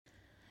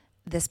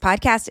This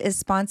podcast is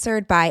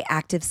sponsored by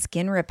Active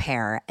Skin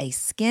Repair, a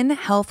skin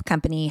health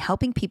company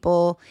helping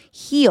people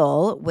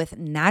heal with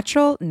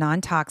natural,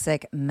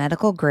 non-toxic,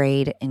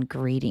 medical-grade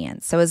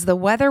ingredients. So as the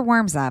weather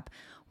warms up,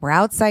 we're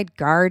outside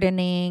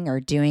gardening or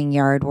doing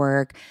yard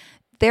work.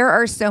 There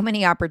are so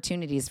many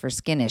opportunities for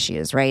skin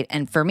issues, right?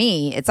 And for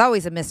me, it's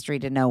always a mystery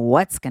to know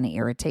what's going to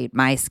irritate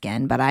my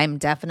skin, but I'm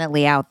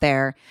definitely out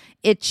there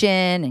itching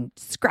and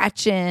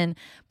scratching.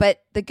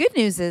 But the good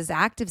news is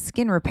Active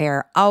Skin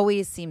Repair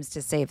always seems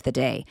to save the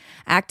day.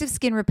 Active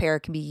Skin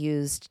Repair can be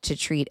used to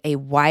treat a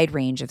wide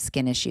range of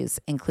skin issues,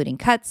 including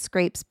cuts,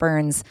 scrapes,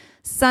 burns,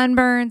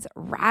 sunburns,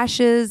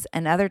 rashes,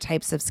 and other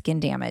types of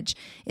skin damage.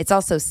 It's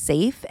also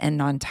safe and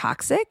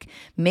non-toxic,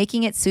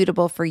 making it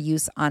suitable for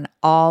use on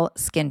all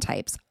skin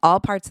types, all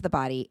parts of the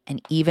body,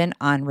 and even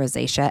on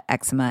rosacea,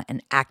 eczema,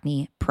 and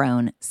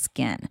acne-prone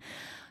skin.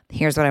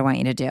 Here's what I want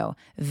you to do.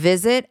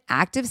 Visit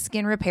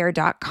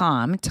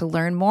ActiveSkinRepair.com to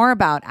learn more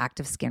about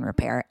Active Skin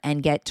Repair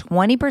and get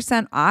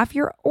 20% off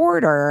your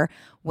order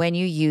when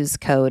you use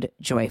code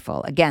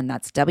JOYFUL. Again,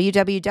 that's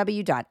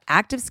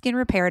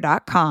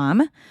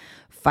www.ActiveSkinRepair.com.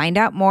 Find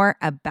out more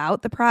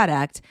about the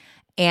product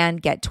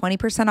and get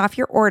 20% off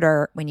your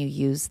order when you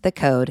use the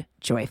code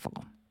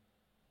JOYFUL.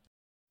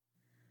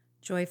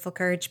 Joyful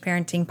Courage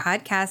Parenting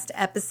Podcast,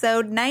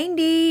 episode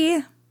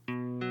 90.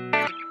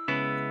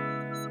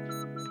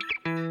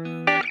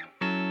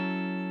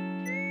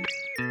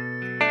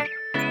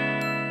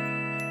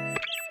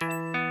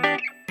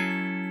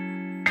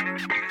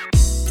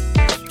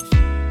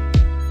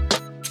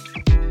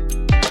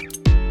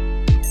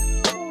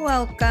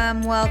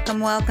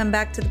 Welcome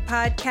back to the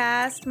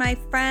podcast, my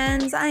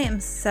friends. I am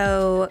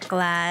so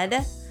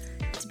glad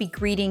to be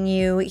greeting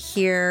you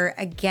here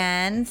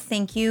again.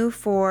 Thank you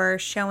for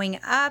showing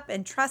up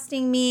and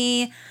trusting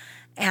me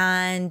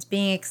and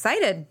being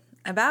excited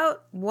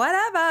about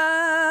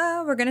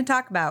whatever we're going to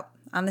talk about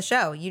on the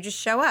show. You just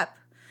show up.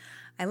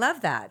 I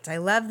love that. I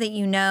love that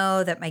you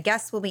know that my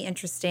guests will be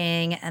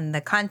interesting and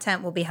the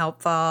content will be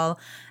helpful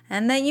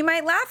and that you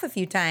might laugh a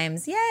few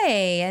times.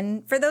 Yay.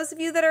 And for those of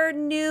you that are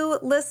new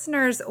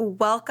listeners,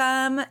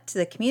 welcome to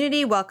the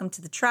community. Welcome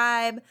to the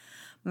tribe.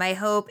 My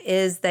hope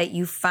is that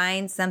you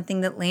find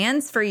something that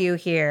lands for you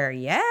here.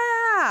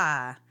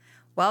 Yeah.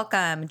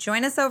 Welcome.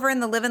 Join us over in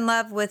the Live and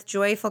Love with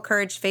Joyful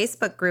Courage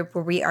Facebook group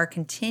where we are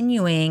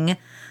continuing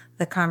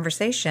the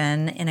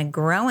conversation in a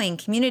growing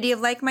community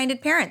of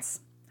like-minded parents.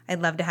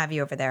 I'd love to have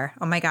you over there.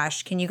 Oh my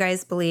gosh, can you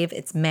guys believe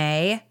it's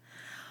May?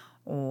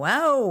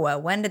 Whoa,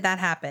 when did that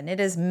happen? It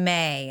is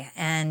May.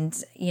 And,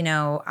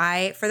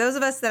 for those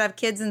of us that have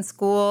kids in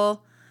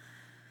school,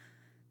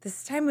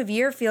 this time of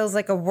year feels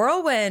like a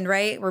whirlwind,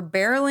 right? We're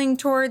barreling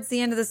towards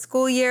the end of the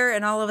school year,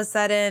 and all of a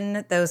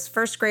sudden, those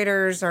first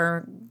graders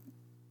are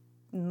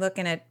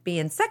looking at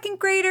being second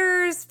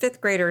graders, fifth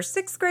graders,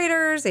 sixth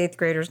graders, eighth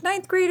graders,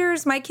 ninth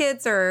graders. My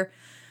kids are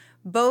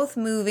both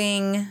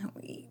moving.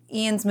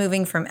 Ian's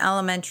moving from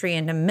elementary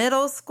into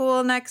middle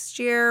school next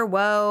year.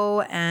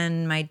 Whoa.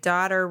 And my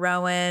daughter,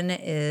 Rowan,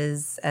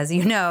 is, as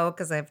you know,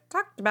 because I've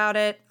talked about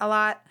it a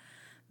lot,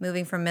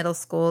 moving from middle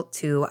school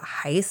to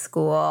high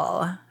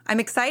school.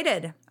 I'm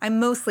excited. I'm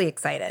mostly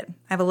excited.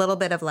 I have a little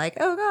bit of like,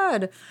 oh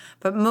God,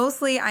 but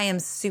mostly I am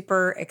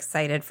super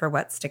excited for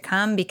what's to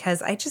come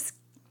because I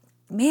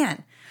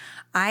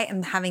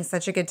am having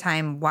such a good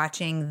time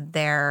watching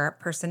their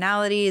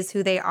personalities,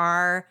 who they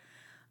are,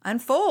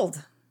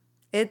 unfold.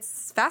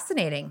 It's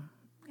fascinating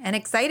and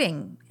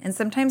exciting and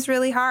sometimes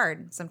really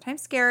hard,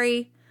 sometimes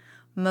scary,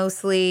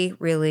 mostly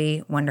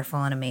really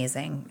wonderful and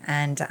amazing.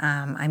 And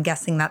I'm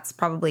guessing that's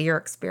probably your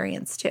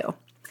experience too.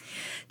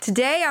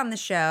 Today on the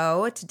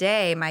show,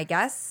 my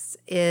guest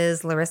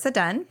is Larissa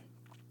Dann.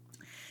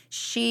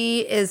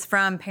 She is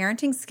from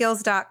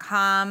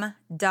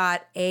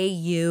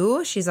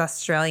parentingskills.com.au. She's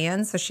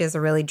Australian, so she has a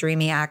really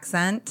dreamy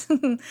accent.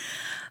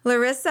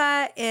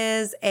 Larissa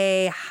is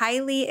a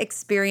highly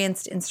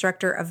experienced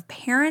instructor of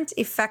parent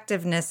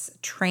effectiveness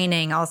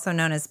training, also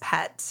known as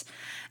PET.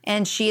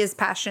 And she is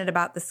passionate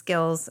about the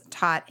skills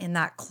taught in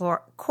that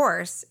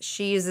course.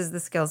 She uses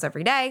the skills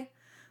every day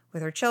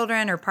with her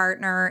children, her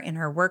partner, in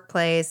her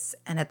workplace,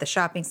 and at the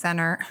shopping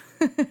center.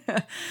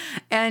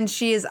 And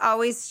she is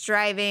always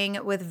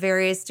striving with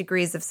various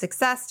degrees of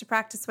success to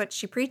practice what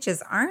she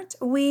preaches. Aren't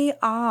we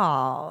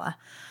all?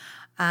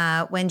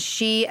 When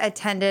she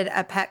attended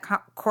a pet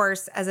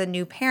course as a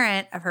new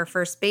parent of her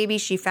first baby,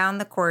 she found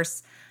the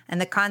course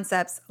and the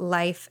concepts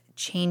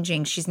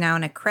life-changing. She's now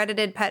an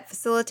accredited pet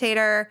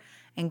facilitator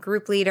and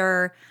group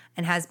leader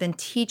and has been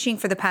teaching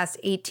for the past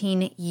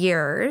 18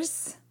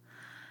 years.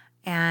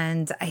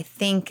 And I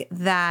think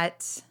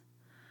that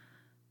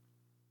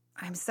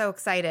I'm so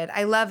excited.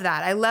 I love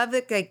that. I love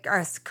that, like,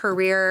 us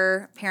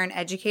career parent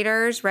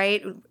educators,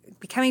 right?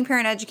 Becoming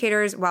parent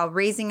educators while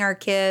raising our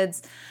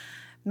kids.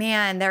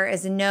 Man, there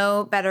is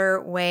no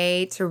better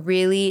way to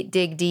really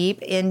dig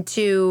deep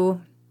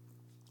into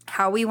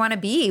how we want to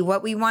be,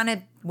 what we want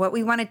to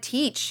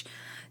teach,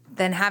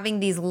 than having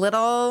these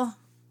little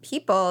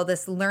people,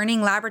 this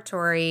learning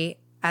laboratory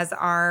as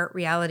our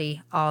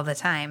reality all the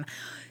time.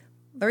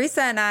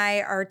 Larissa and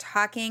I are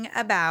talking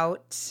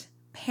about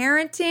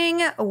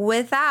parenting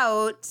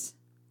without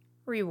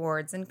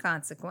rewards and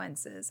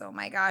consequences. Oh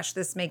my gosh,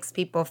 this makes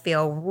people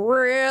feel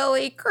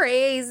really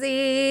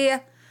crazy.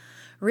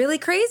 Really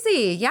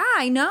crazy. Yeah,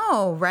 I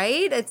know,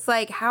 right? It's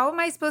like, how am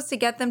I supposed to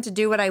get them to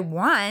do what I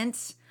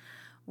want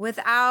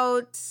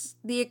without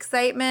the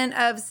excitement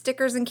of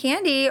stickers and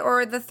candy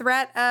or the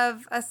threat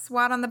of a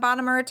swat on the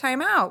bottom or a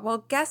timeout?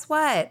 Well, guess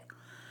what?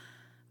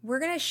 We're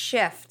going to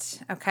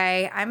shift,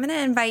 okay? I'm going to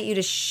invite you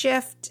to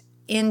shift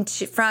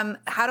from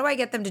how do I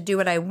get them to do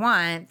what I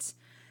want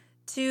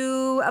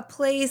to a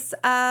place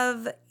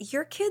of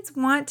your kids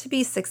want to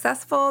be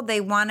successful, they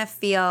want to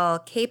feel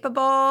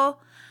capable,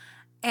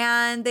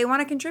 and they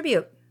want to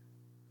contribute.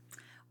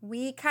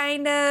 We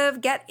kind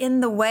of get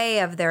in the way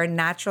of their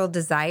natural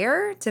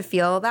desire to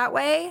feel that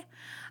way,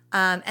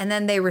 and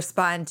then they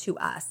respond to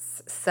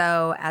us.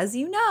 So as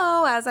you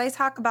know, as I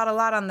talk about a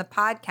lot on the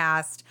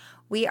podcast,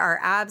 we are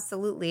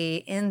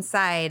absolutely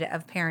inside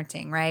of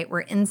parenting, right?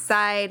 We're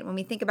inside when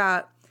we think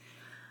about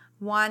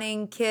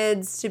wanting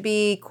kids to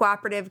be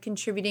cooperative,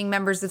 contributing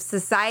members of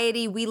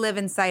society. We live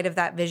inside of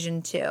that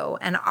vision too.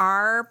 And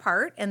our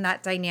part in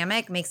that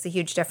dynamic makes a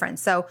huge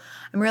difference. So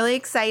I'm really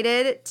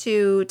excited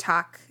to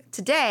talk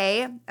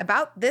today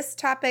about this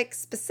topic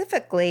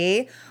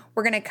specifically.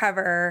 We're going to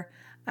cover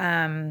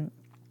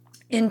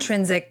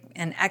intrinsic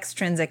and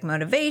extrinsic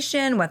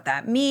motivation, what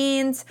that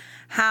means,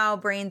 how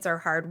brains are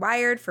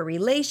hardwired for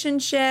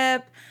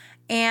relationship,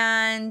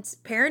 and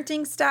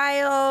parenting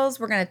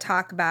styles. We're going to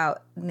talk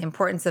about the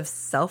importance of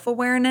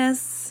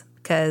self-awareness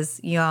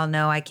because you all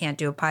know I can't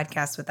do a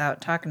podcast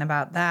without talking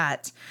about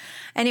that.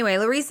 Anyway,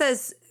 Larissa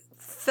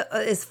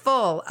is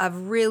full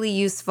of really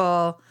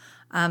useful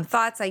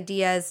thoughts,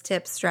 ideas,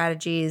 tips,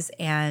 strategies,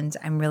 and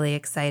I'm really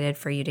excited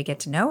for you to get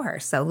to know her.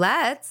 So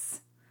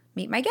let's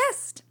meet my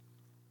guest.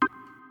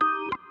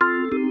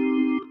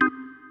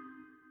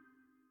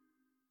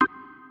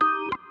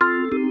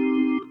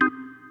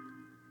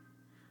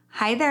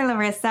 Hi there,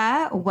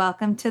 Larissa.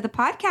 Welcome to the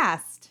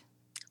podcast.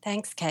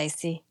 Thanks,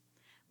 Casey.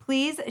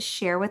 Please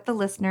share with the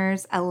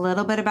listeners a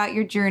little bit about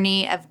your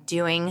journey of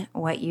doing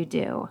what you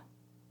do.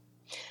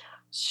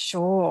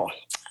 Sure.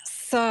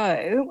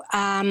 So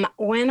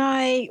when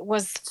I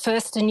was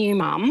first a new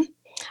mum,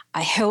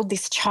 I held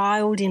this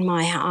child in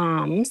my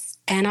arms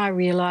and I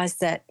realised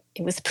that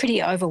it was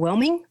pretty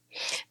overwhelming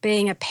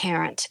being a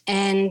parent.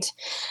 And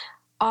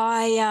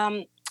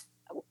I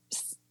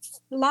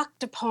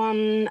lucked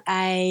upon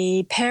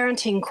a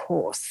parenting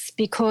course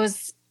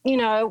because, you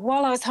know,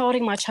 while I was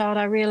holding my child,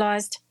 I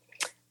realised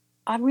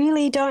I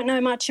really don't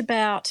know much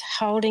about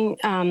holding.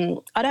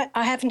 I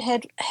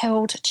haven't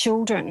held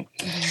children,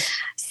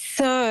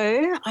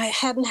 so I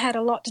hadn't had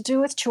a lot to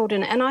do with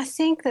children, and I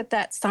think that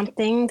that's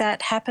something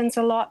that happens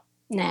a lot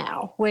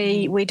now.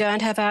 We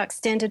don't have our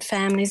extended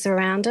families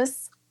around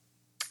us.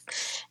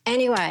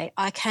 Anyway,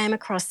 I came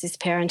across this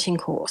parenting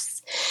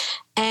course,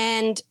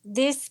 and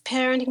this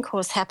parenting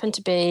course happened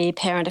to be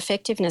parent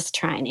effectiveness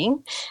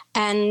training,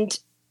 and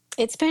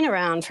it's been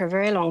around for a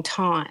very long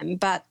time,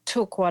 but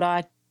took what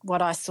I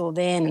saw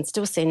then and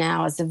still see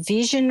now as a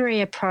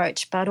visionary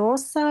approach, but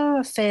also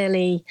a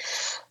fairly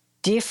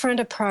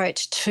different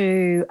approach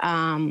to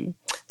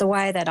the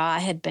way that I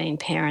had been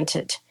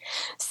parented.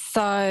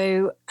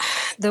 So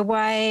the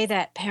way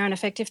that parent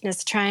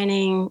effectiveness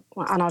training,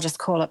 and I'll just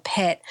call it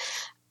PET,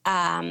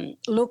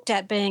 looked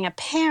at being a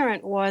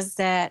parent was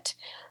that,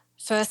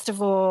 first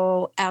of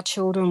all, our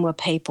children were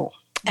people.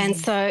 And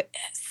so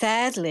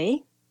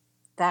sadly,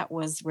 that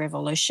was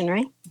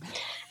revolutionary.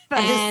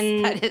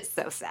 That is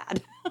so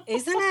sad.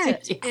 Isn't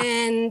it? Yeah.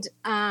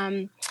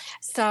 And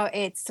so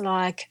it's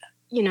like,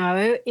 you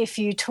know, if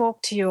you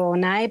talk to your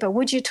neighbour,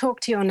 would you talk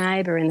to your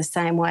neighbour in the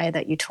same way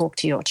that you talk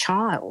to your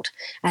child?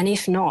 And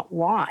if not,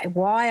 why?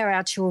 Why are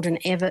our children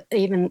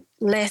even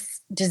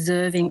less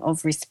deserving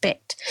of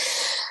respect?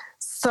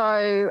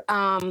 So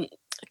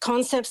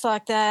concepts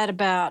like that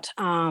about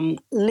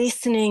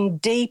listening,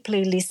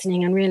 deeply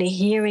listening and really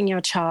hearing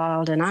your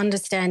child and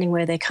understanding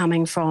where they're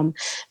coming from,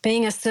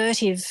 being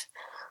assertive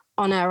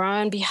on our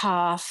own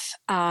behalf,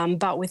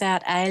 but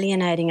without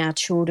alienating our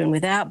children,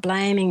 without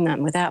blaming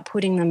them, without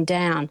putting them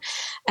down.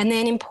 And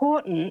then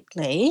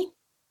importantly,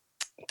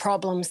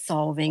 problem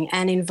solving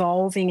and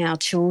involving our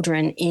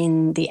children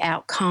in the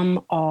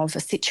outcome of a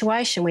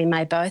situation we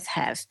may both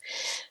have.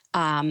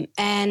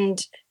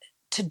 And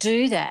to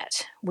do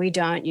that, we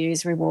don't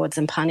use rewards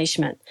and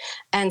punishment.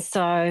 And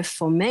so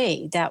for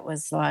me, that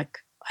was like,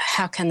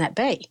 how can that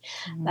be?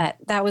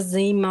 That was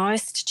the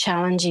most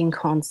challenging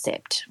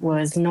concept,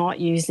 was not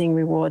using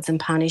rewards and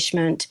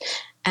punishment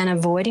and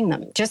avoiding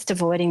them, just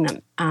avoiding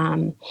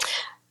them.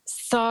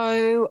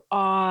 So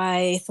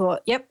I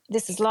thought, yep,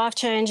 this is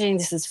life-changing.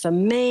 This is for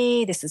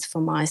me. This is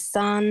for my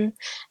son.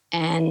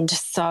 And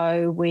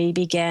so we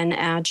began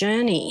our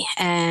journey.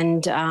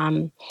 And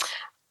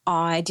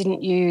I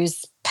didn't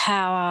use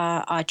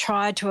power. I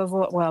tried to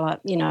avoid,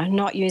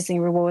 not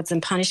using rewards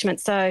and punishment.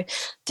 So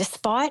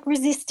despite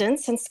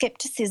resistance and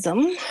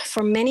skepticism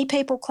from many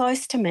people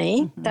close to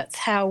me, that's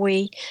how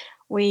we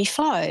we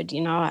flowed,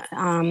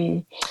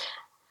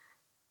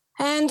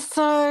 and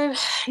so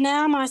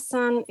now my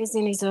son is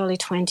in his early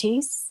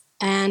 20s,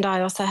 and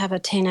I also have a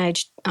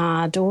teenage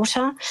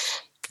daughter.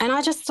 And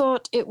I just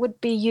thought it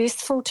would be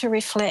useful to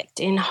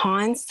reflect in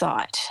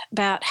hindsight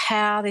about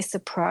how this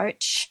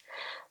approach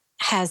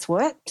has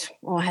worked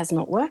or has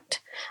not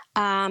worked.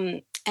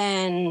 And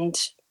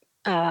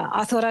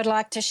I thought I'd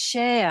like to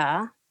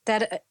share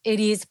that it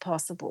is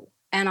possible.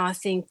 And I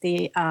think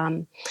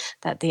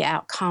that the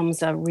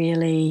outcomes are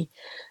really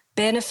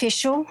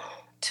beneficial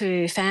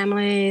to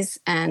families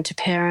and to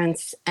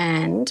parents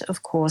and,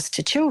 of course,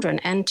 to children.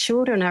 And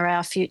children are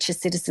our future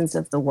citizens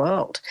of the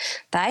world.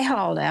 They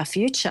hold our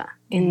future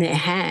in their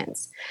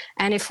hands.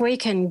 And if we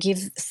can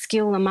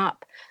skill them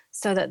up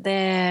so that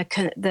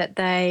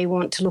they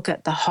want to look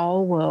at the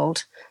whole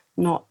world,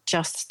 not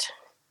just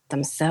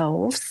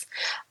themselves,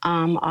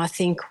 I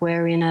think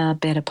we're in a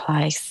better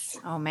place.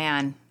 Oh,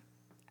 man.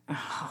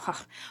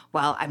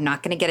 Well, I'm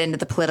not going to get into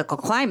the political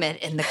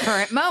climate in the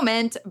current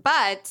moment,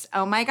 but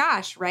oh my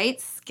gosh, right?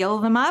 Skill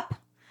them up.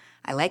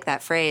 I like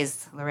that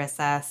phrase,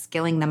 Larissa.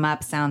 Skilling them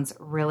up sounds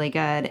really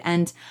good.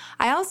 And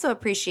I also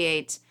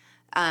appreciate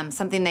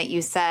something that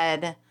you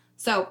said.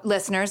 So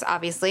listeners,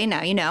 obviously,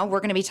 now you know, we're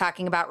going to be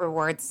talking about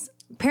rewards,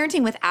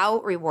 parenting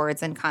without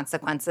rewards and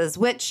consequences,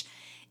 which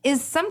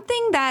is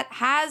something that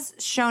has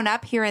shown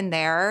up here and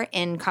there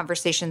in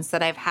conversations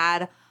that I've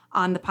had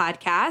on the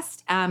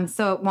podcast.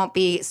 So it won't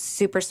be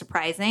super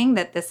surprising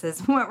that this is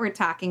what we're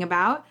talking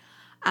about.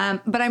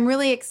 But I'm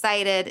really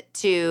excited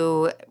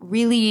to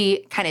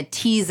really kind of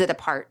tease it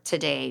apart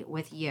today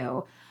with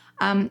you.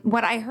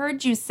 What I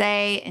heard you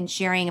say in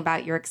sharing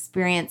about your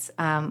experience,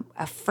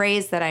 a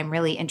phrase that I'm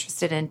really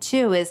interested in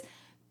too is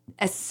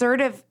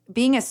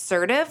being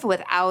assertive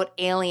without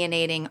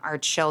alienating our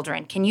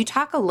children. Can you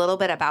talk a little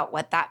bit about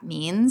what that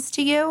means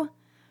to you?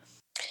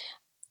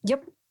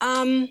 Yep.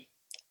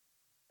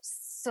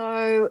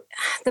 So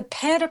the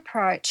paired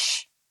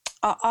approach,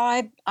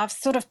 I've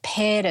sort of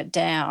pared it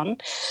down,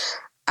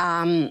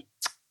 and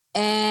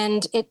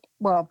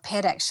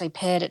Ped actually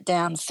pared it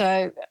down.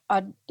 So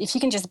if you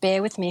can just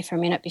bear with me for a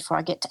minute before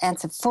I get to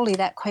answer fully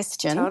that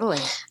question. Totally.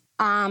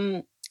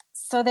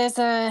 So there's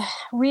a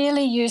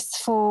really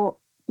useful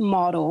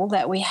model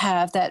that we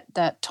have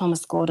that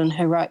Thomas Gordon,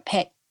 who wrote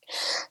Pet,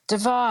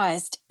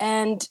 devised,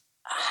 and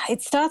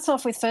it starts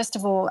off with, first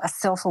of all, a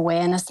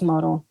self-awareness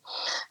model.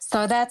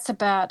 So that's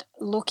about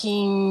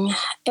looking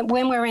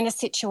when we're in a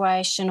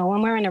situation or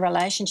when we're in a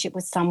relationship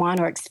with someone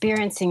or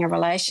experiencing a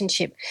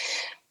relationship,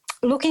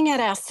 looking at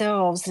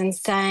ourselves and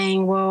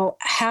saying, well,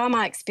 how am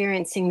I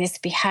experiencing this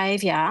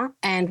behaviour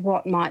and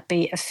what might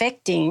be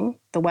affecting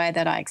the way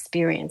that I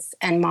experience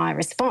and my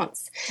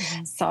response?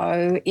 Mm-hmm.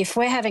 So if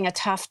we're having a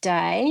tough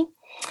day,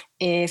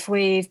 if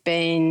we've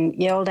been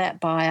yelled at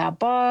by our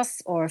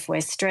boss or if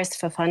we're stressed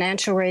for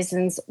financial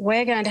reasons,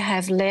 we're going to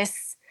have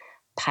less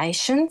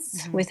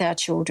patience mm-hmm. with our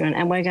children,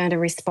 and we're going to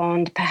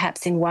respond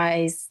perhaps in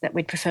ways that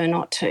we'd prefer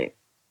not to.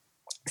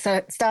 So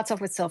it starts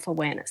off with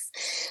self-awareness.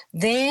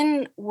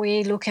 Then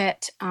we look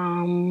at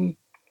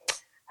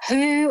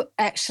who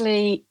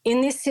actually, in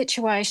this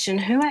situation,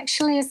 who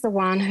actually is the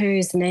one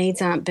whose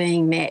needs aren't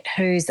being met,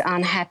 who's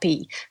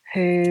unhappy,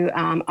 who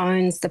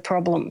owns the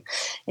problem.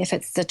 If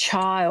it's the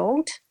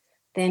child,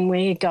 then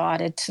we're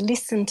guided to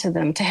listen to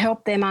them, to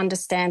help them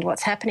understand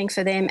what's happening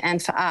for them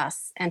and for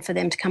us, and for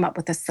them to come up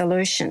with a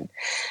solution.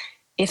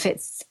 If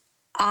it's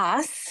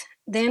us,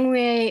 then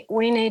we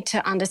need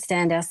to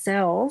understand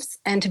ourselves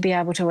and to be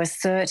able to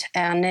assert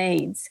our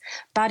needs,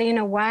 but in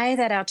a way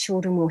that our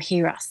children will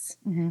hear us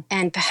mm-hmm.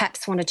 and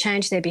perhaps want to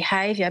change their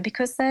behaviour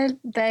because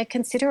they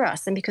consider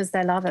us and because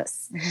they love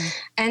us. Mm-hmm.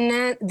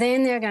 And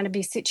then there are going to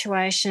be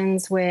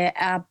situations where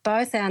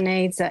both our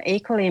needs are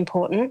equally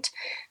important.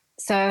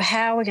 So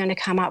how are we going to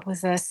come up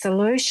with a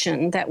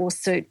solution that will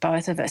suit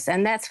both of us?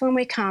 And that's when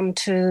we come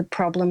to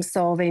problem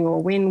solving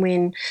or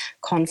win-win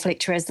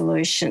conflict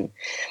resolution.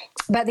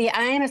 But the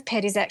aim of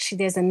PET is actually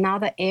there's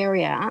another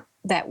area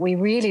that we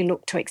really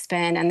look to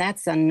expand, and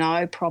that's a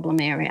no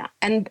problem area.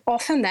 And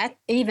often that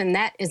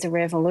is a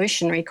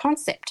revolutionary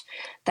concept,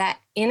 that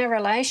in a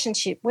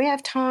relationship we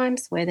have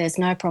times where there's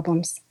no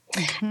problems.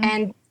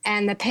 Mm-hmm.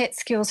 And the PET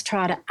skills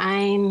try to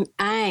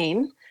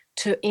aim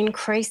to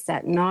increase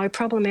that no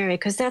problem area,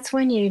 because that's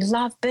when you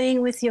love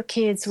being with your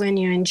kids, when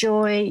you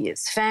enjoy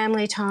it's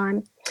family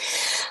time.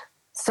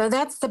 So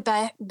that's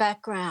the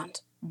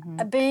background.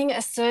 Mm-hmm. Being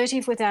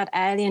assertive without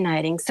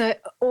alienating. So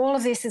all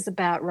of this is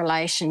about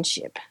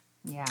relationship.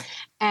 Yeah.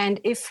 And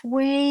if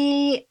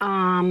we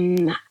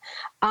aren't,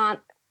 and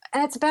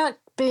it's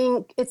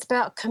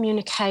about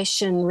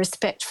communication,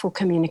 respectful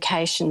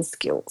communication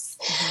skills.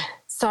 Mm-hmm.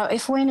 So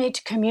if we need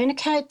to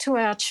communicate to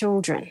our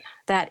children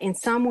that in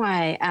some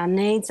way our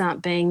needs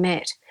aren't being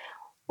met,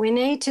 we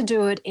need to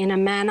do it in a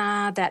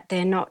manner that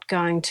they're not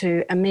going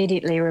to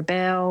immediately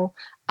rebel,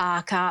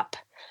 arc up,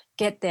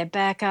 get their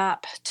back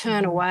up,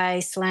 turn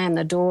away, slam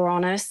the door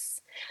on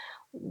us.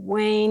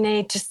 we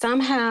need to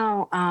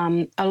somehow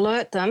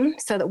alert them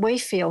so that we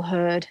feel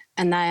heard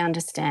and they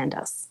understand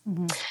us.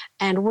 Mm-hmm.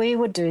 And we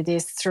would do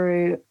this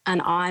through an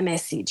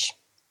iMessage.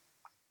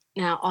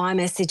 Now,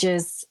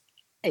 iMessages,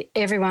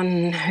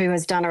 everyone who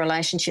has done a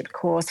relationship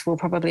course will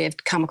probably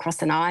have come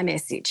across an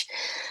iMessage.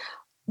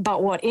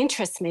 But what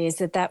interests me is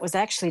that was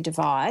actually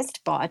devised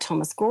by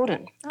Thomas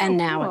Gordon, and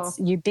now it's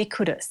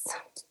ubiquitous.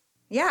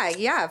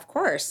 Yeah, of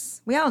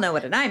course. We all know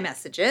what an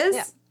iMessage is.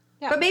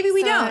 Yeah. But maybe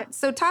we don't.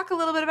 So talk a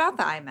little bit about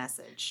the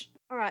iMessage.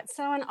 All right.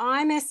 So an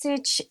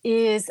iMessage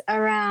is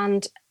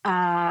around,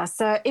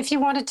 so if you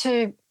wanted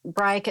to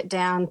break it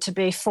down to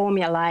be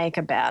formulaic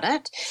about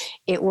it,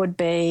 it would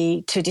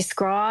be to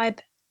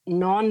describe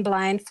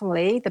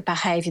non-blamefully the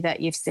behaviour that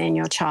you've seen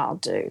your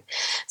child do.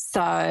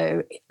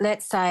 So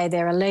let's say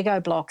there are Lego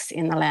blocks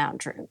in the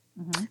lounge room.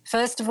 Mm-hmm.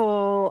 First of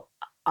all,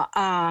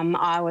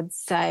 I would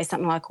say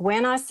something like,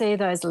 when I see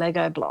those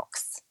Lego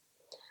blocks,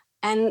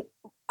 and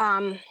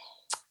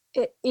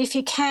if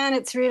you can,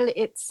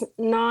 it's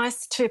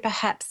nice to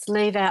perhaps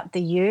leave out the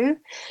you,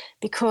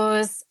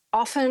 because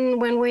often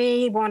when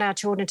we want our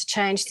children to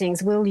change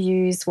things, we'll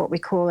use what we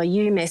call a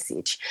you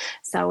message.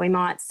 So we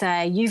might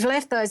say, you've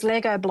left those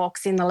Lego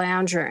blocks in the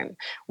lounge room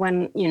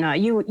when, you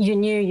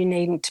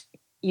knew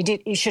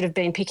you should have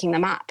been picking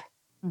them up.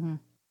 Mm-hmm.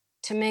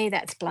 To me,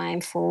 that's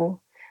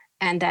blameful.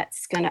 And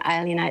that's going to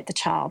alienate the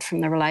child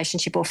from the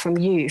relationship or from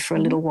you for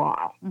a little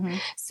while. Mm-hmm.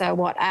 So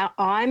what our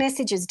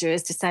iMessages do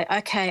is to say,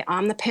 okay,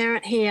 I'm the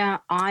parent here.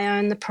 I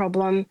own the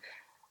problem.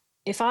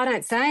 If I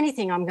don't say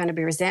anything, I'm going to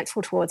be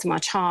resentful towards my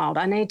child.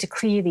 I need to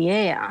clear the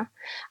air.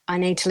 I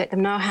need to let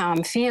them know how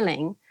I'm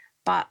feeling,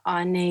 but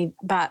I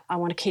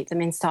want to keep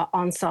them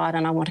on side,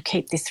 and I want to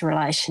keep this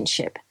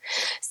relationship.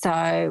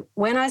 So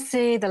when I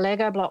see the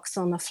Lego blocks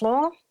on the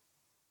floor,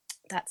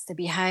 that's the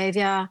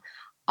behaviour.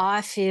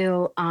 I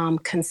feel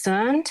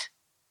concerned,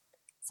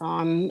 so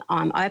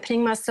I'm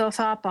opening myself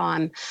up.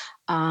 I'm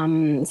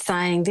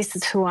saying this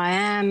is who I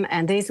am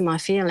and these are my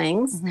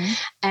feelings. Mm-hmm.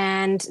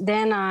 And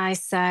then I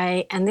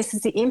say, and this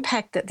is the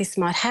impact that this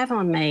might have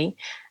on me.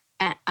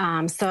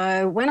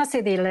 So when I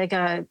see the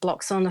Lego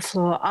blocks on the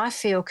floor, I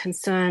feel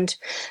concerned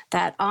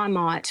that I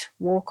might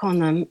walk on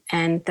them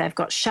and they've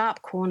got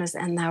sharp corners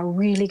and they're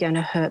really going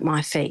to hurt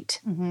my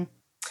feet. Mm-hmm.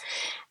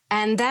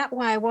 And that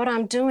way, what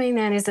I'm doing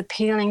then is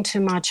appealing to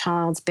my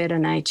child's better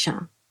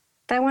nature.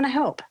 They want to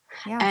help.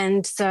 Yeah.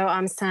 And so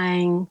I'm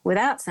saying,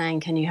 without saying,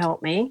 can you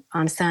help me?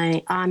 I'm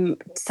saying,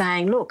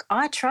 look,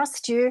 I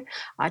trust you.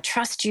 I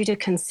trust you to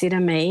consider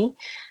me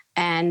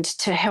and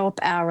to help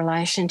our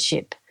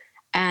relationship.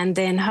 And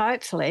then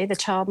hopefully the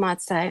child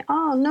might say,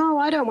 oh, no,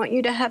 I don't want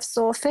you to have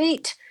sore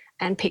feet,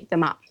 and pick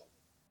them up.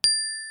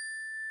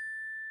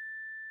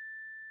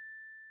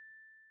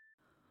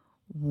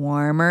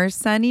 Warmer,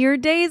 sunnier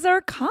days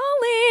are calling.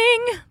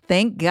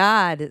 Thank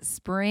God.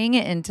 Spring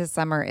into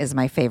summer is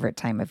my favorite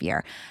time of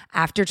year.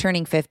 After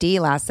turning 50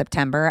 last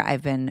September,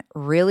 I've been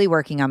really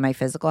working on my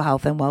physical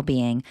health and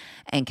well-being,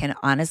 and can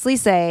honestly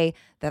say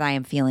that I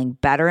am feeling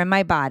better in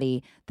my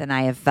body than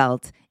I have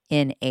felt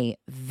in a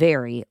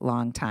very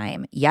long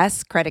time.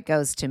 Yes, credit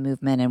goes to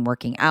movement and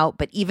working out,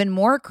 but even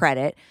more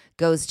credit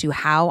goes to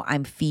how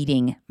I'm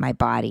feeding my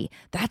body.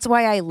 That's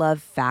why I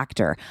love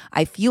Factor.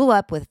 I fuel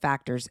up with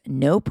Factor's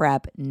no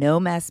prep,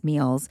 no mess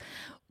meals,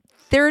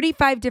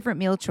 35 different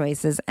meal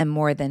choices, and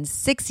more than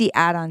 60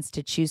 add-ons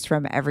to choose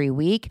from every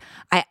week.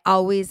 I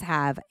always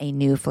have a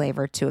new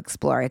flavor to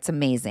explore. It's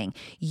amazing.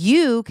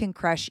 You can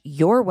crush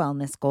your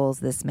wellness goals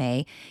this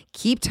May,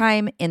 keep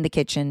time in the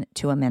kitchen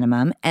to a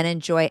minimum, and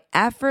enjoy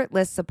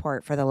effortless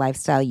support for the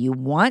lifestyle you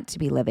want to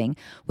be living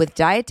with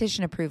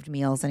dietitian-approved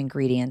meals and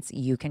ingredients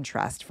you can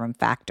trust from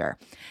Factor.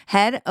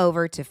 Head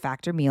over to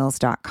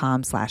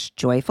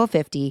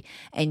factormeals.com/joyful50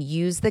 and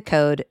use the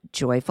code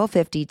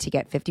joyful50 to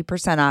get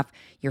 50% off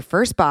your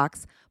first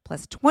box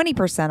plus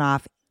 20%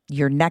 off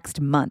your next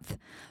month.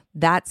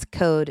 That's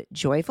code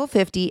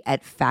joyful50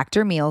 at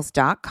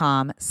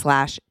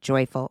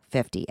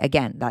factormeals.com/joyful50.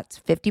 Again, that's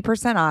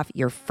 50% off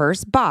your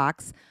first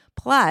box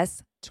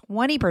plus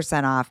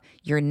 20% off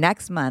your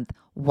next month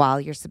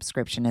while your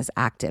subscription is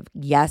active.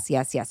 Yes.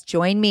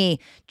 Join me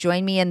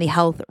in the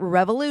health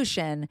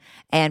revolution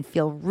and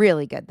feel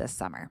really good this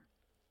summer.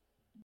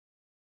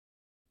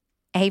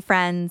 Hey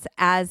friends,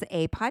 as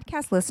a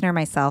podcast listener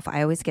myself,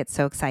 I always get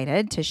so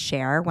excited to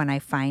share when I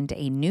find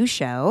a new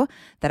show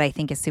that I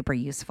think is super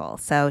useful.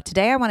 So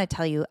today I want to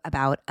tell you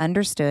about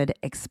Understood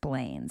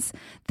Explains.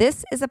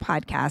 This is a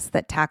podcast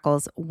that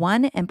tackles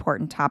one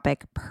important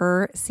topic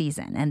per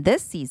season. And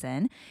this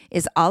season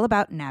is all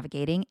about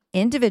navigating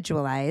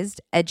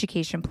individualized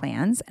education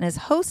plans and is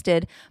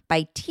hosted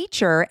by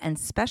teacher and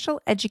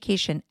special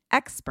education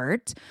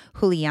expert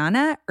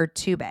Juliana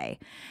Urtube.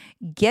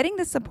 Getting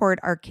the support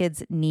our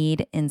kids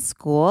need in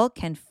school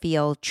can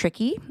feel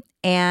tricky,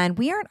 and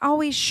we aren't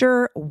always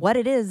sure what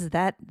it is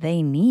that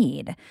they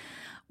need.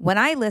 When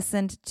I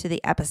listened to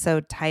the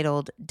episode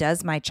titled,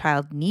 Does My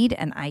Child Need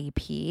an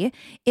IEP?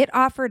 It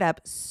offered up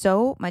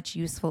so much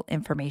useful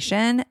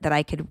information that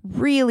I could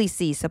really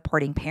see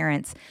supporting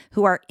parents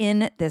who are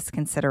in this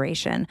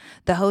consideration.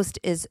 The host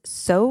is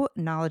so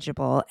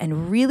knowledgeable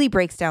and really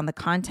breaks down the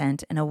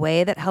content in a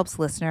way that helps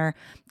listener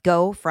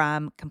go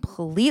from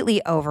completely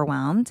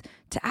overwhelmed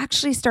to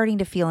actually starting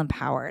to feel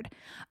empowered.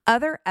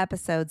 Other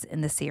episodes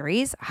in the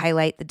series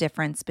highlight the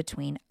difference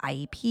between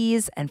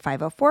IEPs and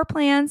 504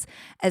 plans,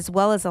 as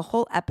well as a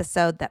whole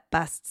episode that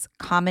busts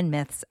common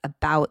myths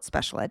about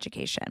special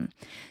education.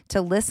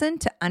 To listen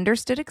to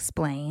Understood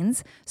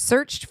Explains,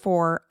 search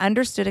for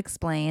Understood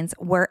Explains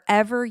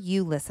wherever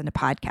you listen to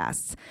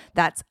podcasts.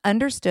 That's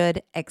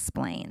Understood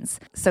Explains.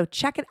 So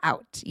check it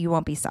out. You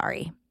won't be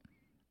sorry.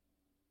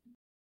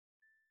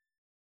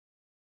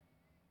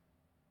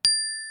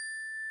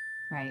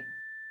 Right.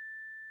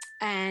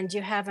 And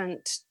you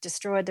haven't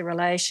destroyed the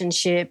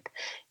relationship,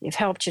 you've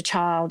helped your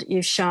child,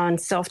 you've shown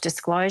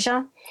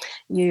self-disclosure,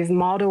 you've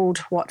modeled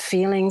what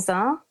feelings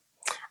are,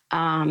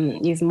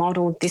 you've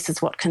modeled this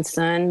is what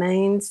concern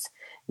means,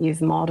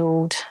 you've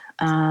modeled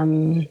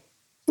that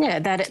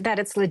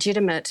it's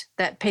legitimate,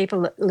 that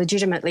people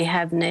legitimately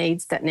have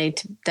needs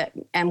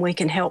and we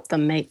can help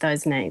them meet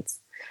those needs.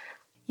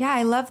 Yeah,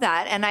 I love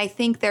that. And I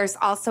think there's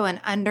also an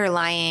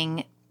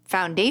underlying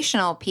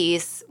foundational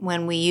piece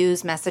when we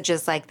use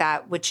messages like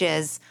that, which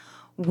is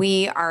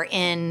we are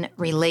in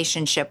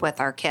relationship with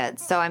our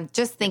kids. So I'm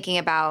just thinking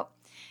about,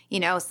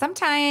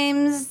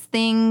 sometimes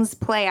things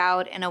play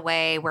out in a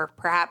way where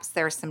perhaps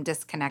there's some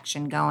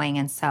disconnection going.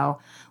 And so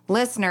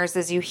listeners,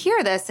 as you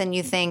hear this and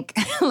you think,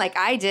 like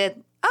I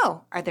did,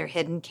 oh, are there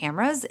hidden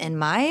cameras in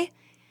my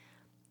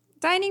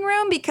dining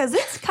room? Because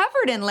it's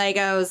covered in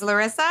Legos,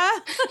 Larissa.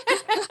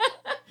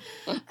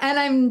 And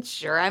I'm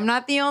sure I'm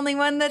not the only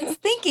one that's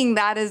thinking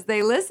that as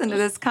they listen to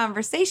this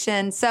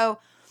conversation. So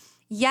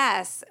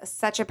yes,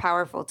 such a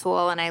powerful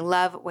tool. And I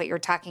love what you're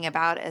talking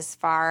about as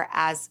far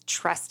as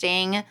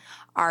trusting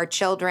our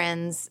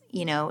children's,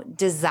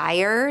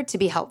 desire to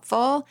be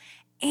helpful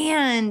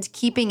and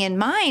keeping in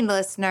mind,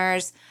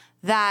 listeners,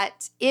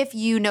 that if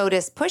you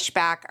notice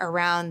pushback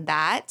around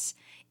that,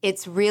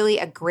 it's really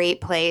a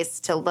great place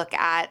to look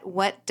at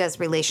what does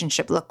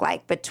relationship look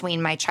like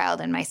between my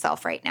child and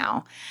myself right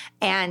now.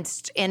 And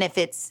if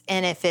it's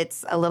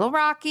a little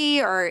rocky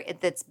or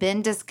if it's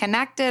been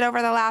disconnected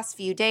over the last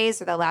few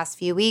days or the last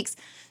few weeks,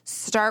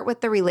 start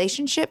with the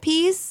relationship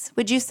piece.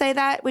 Would you say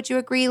that? Would you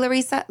agree,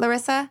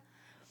 Larissa?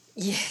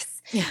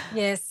 Yes. Yeah.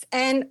 Yes.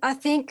 And I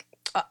think,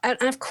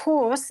 and of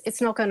course,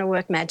 it's not going to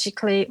work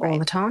magically all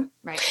the time.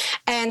 Right.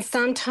 And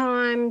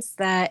sometimes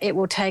it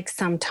will take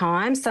some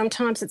time.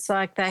 Sometimes it's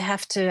like they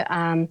have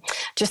to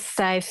just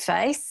save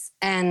face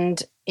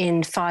and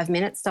in 5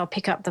 minutes they'll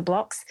pick up the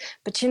blocks.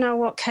 But you know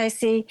what,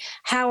 Casey?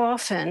 How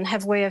often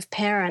have we as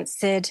parents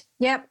said,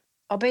 yep,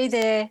 I'll be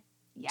there.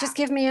 Yeah. Just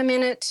give me a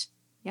minute.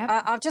 Yep.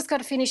 I've just got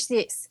to finish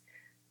this.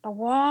 But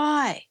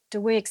why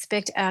do we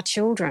expect our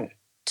children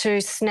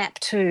to snap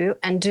to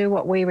and do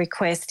what we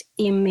request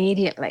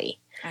immediately?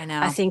 I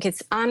know. I think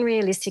it's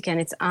unrealistic and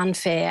it's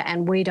unfair,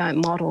 and we don't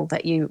model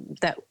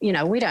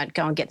we don't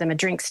go and get them a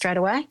drink straight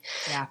away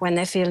when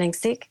they're feeling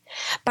sick.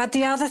 But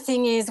the other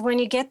thing is when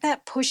you get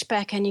that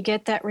pushback and you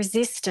get that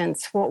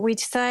resistance, what we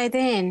say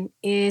then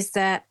is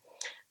that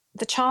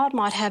the child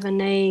might have a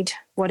need,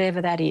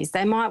 whatever that is.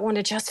 They might want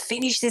to just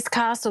finish this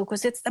castle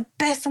because it's the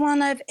best one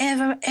they've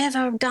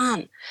ever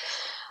done.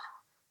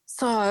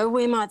 So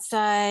we might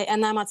say,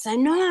 and they might say,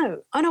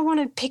 no, I don't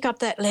want to pick up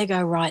that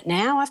Lego right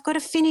now. I've got to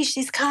finish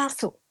this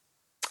castle.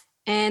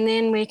 And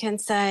then we can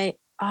say,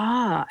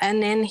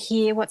 and then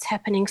hear what's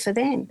happening for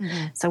them.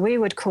 Mm-hmm. So we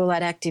would call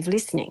that active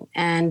listening.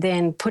 And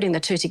then putting the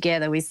two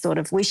together, we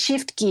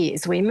shift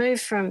gears. We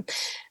move from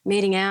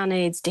meeting our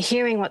needs to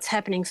hearing what's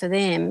happening for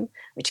them,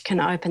 which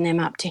can open them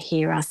up to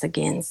hear us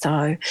again.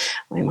 So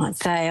we might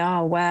say,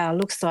 oh, wow,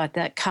 looks like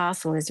that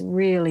castle is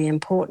really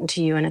important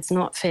to you and it's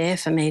not fair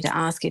for me to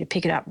ask you to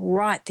pick it up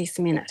right this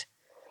minute.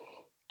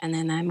 And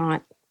then they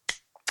might.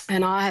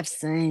 And I have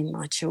seen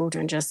my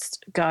children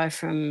just go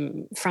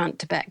from front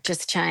to back,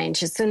 just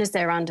change. As soon as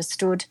they're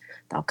understood,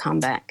 they'll come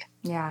back.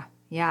 Yeah.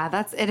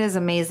 Yeah. It is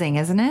amazing,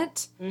 isn't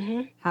it?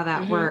 Mm-hmm. How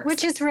that works.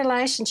 Which is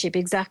relationship,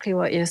 exactly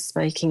what you're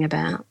speaking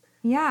about.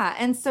 Yeah.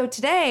 And so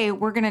today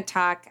we're going to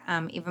talk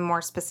even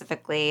more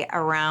specifically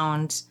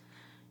around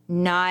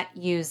not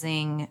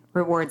using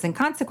rewards and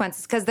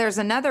consequences, because there's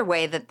another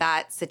way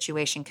that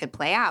situation could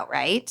play out,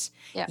 right?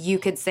 Yep. You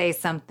could say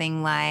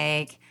something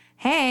like,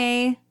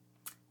 hey,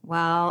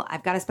 well,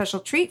 I've got a special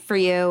treat for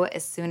you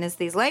as soon as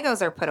these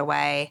Legos are put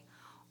away.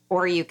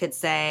 Or you could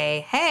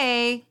say,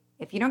 hey,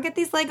 if you don't get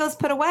these Legos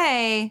put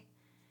away,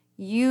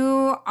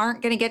 you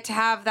aren't going to get to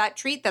have that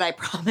treat that I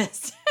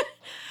promised.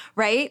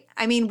 Right?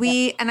 I mean,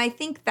 and I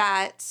think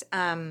that,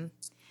 I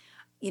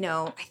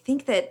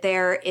think that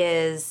there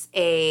is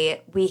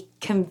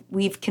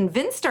we've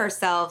convinced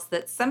ourselves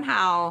that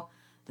somehow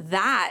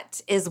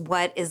that is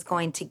what is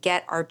going to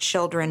get our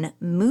children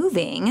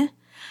moving.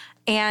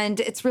 And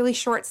it's really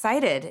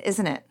short-sighted,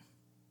 isn't it?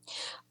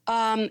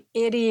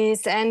 It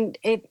is, and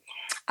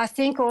I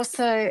think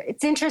also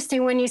it's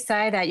interesting when you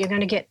say that you're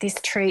going to get this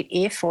treat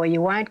or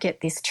you won't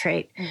get this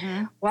treat.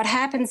 Mm-hmm. What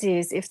happens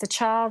is if the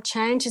child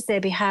changes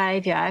their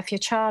behaviour, if your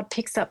child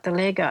picks up the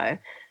Lego,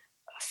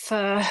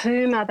 for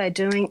whom are they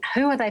doing?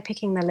 Who are they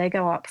picking the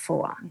Lego up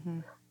for? Mm-hmm.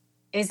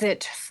 Is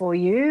it for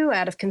you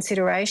out of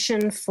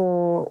consideration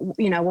for,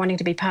 wanting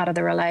to be part of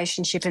the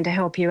relationship and to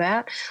help you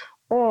out?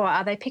 Or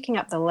are they picking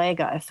up the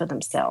Lego for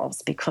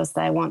themselves because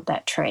they want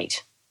that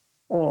treat?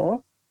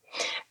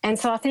 And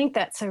so I think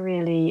that's a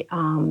really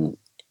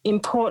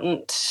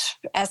important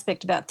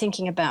aspect about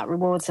thinking about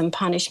rewards and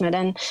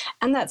punishment.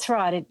 And that's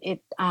right.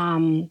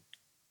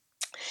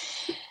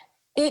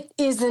 It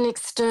is an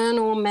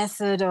external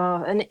method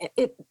and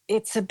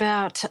it's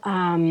about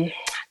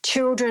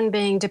children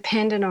being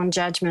dependent on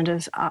judgment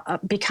of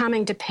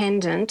becoming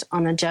dependent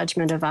on the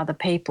judgment of other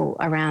people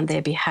around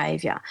their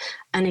behaviour,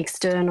 an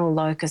external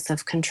locus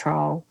of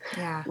control,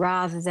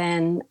 rather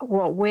than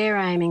what we're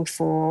aiming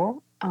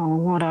for.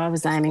 What I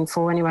was aiming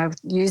for anyway,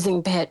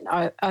 using PET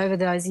over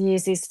those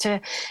years, is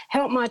to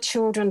help my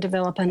children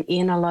develop an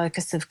inner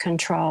locus of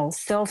control,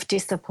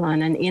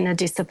 self-discipline and inner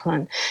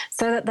discipline,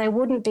 so that they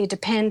wouldn't be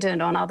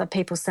dependent on other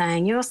people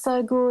saying, you're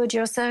so good,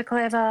 you're so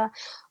clever,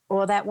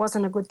 or that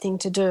wasn't a good thing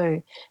to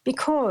do,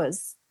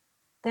 because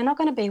they're not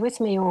going to be with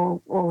me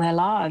all their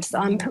lives.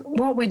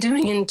 What we're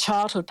doing in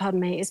childhood,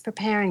 is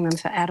preparing them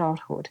for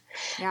adulthood.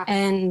 Yeah.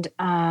 And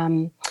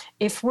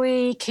if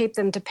we keep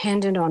them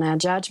dependent on our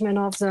judgment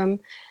of them,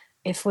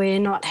 if we're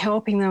not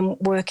helping them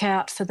work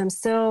out for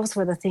themselves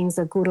whether things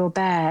are good or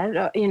bad,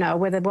 or,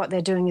 whether what they're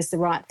doing is the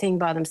right thing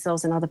by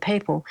themselves and other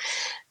people,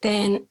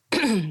 then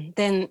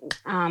they're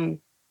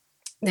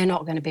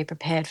not going to be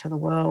prepared for the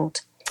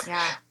world.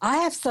 Yeah. I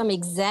have some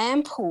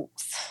examples.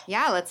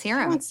 Yeah, let's hear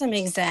them. I want some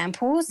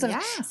examples. So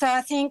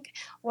I think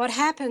what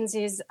happens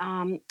is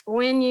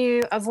when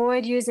you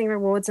avoid using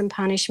rewards and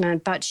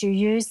punishment, but you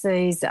use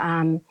these,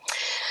 the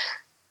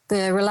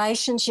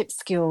relationship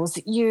skills,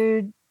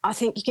 I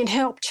think you can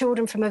help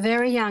children from a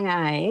very young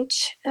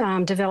age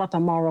develop a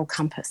moral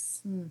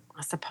compass,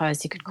 I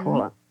suppose you could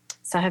call it.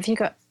 So have you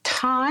got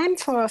time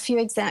for a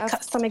few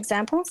some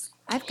examples?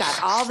 I've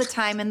got all the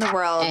time in the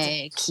world.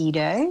 Okie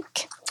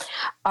doke.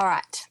 All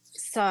right.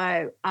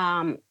 So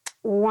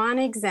one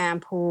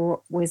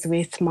example was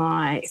with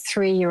my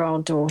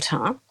 3-year-old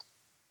daughter.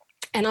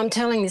 And I'm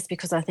telling this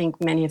because I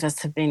think many of us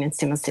have been in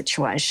similar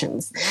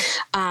situations.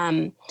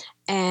 And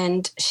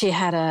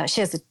her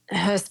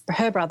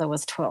brother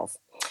was 12.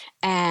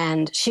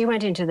 And she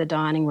went into the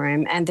dining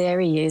room and there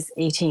he is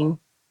eating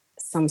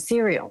some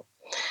cereal.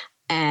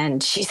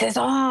 And she says,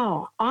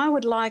 I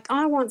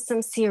want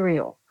some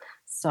cereal.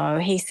 So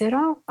he said,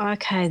 oh,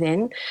 okay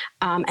then.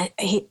 And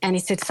he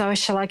said, so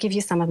shall I give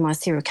you some of my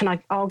cereal?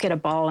 I'll get a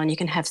bowl and you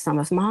can have some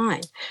of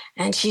mine.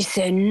 And she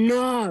said,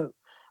 no,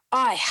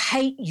 I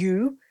hate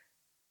you.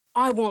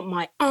 I want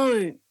my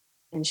own.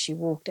 And she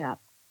walked out.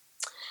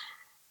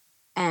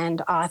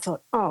 And I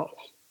thought, oh,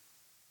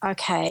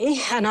 okay.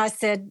 And I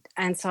said,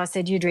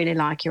 you'd really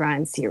like your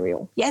own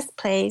cereal? Yes,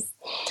 please.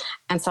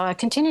 And so I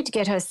continued to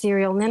get her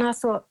cereal. And then I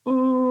thought,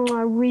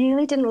 I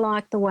really didn't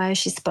like the way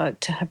she spoke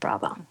to her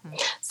brother. Mm-hmm.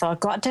 So I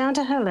got down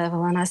to her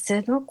level and I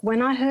said, look,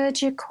 when I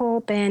heard you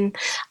call Ben,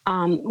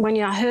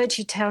 I heard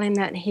you tell him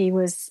that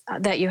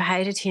that you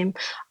hated him,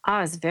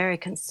 I was very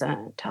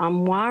concerned.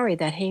 I'm worried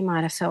that he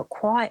might have felt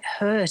quite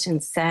hurt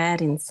and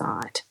sad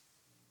inside.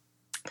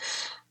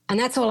 And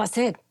that's all I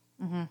said.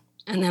 Mm-hmm.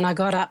 And then I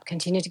got up,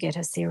 continued to get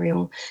her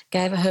cereal,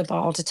 gave her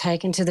bowl to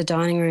take into the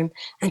dining room,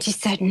 and she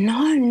said,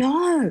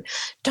 no,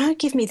 don't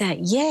give me that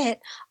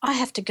yet. I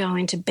have to go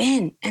into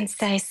Ben and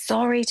say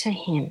sorry to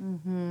him.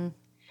 Mm-hmm.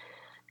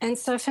 And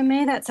so for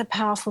me, that's a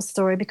powerful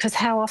story, because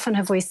how often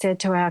have we said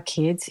to our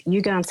kids,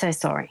 you go and say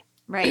sorry.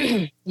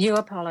 Right. You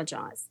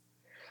apologise.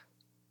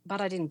 But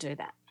I didn't do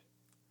that.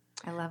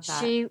 I love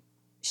that.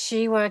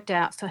 She worked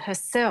out for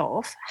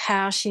herself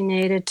how she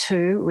needed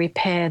to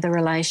repair the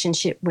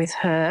relationship with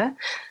her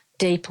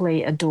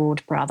deeply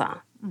adored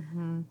brother.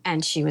 Mm-hmm.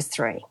 And she was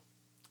 3.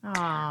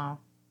 Oh.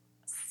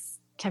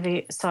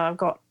 So I've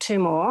got 2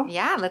 more.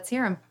 Yeah, let's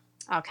hear them.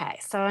 Okay,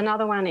 so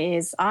another one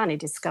is, I only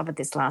discovered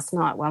this last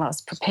night while I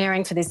was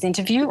preparing for this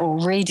interview,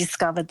 or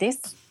rediscovered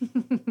this.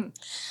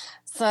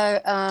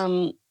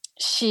 So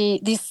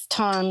this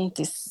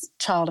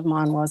child of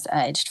mine was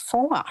aged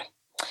 4.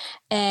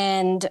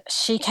 And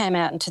she came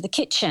out into the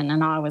kitchen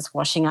and I was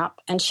washing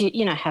up, and she,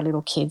 you know how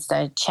little kids,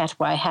 they chat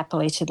away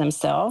happily to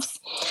themselves.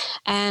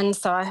 And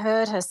so I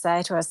heard her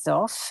say to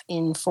herself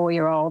in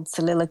 4-year-old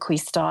soliloquy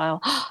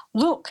style,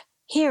 look,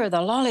 here are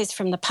the lollies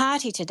from the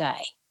party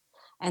today.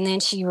 And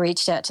then she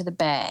reached out to the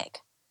bag.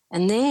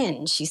 And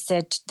then she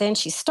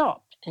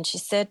stopped and she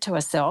said to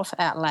herself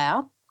out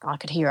loud, I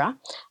could hear her,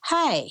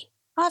 hey,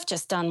 I've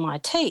just done my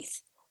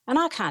teeth and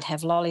I can't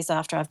have lollies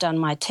after I've done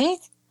my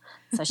teeth.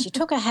 So she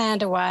took her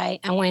hand away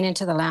and went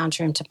into the lounge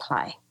room to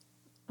play.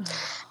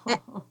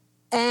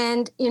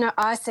 And,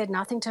 I said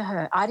nothing to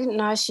her. I didn't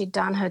know she'd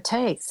done her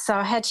teeth. So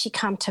had she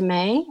come to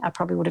me, I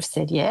probably would have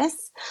said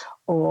yes,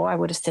 or I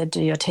would have said,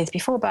 do your teeth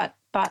before. But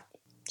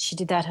She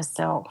did that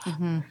herself.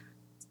 Mm-hmm.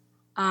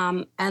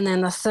 And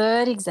then the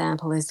third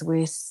example is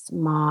with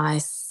my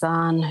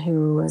son,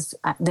 who was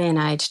then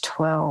age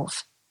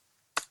 12.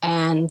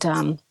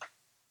 And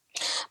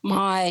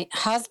my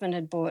husband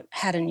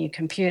had a new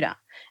computer,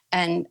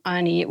 and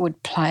only it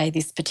would play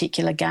this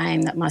particular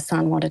game that my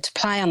son wanted to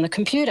play on the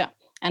computer.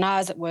 And I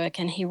was at work,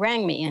 and he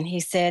rang me and he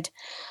said,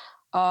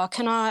 "Oh,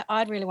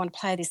 I'd really want to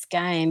play this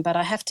game, but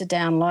I have to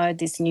download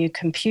this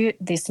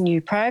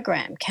new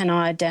program. Can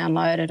I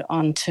download it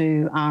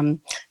onto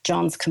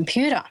John's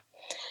computer?"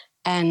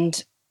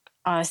 And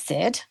I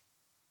said,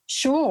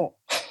 "Sure,"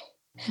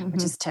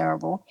 which is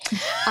terrible.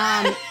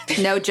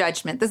 No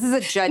judgment. This is a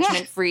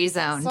judgment-free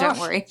zone. Don't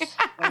worry.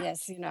 Well,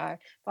 yes,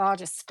 I'll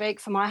just speak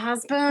for my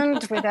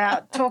husband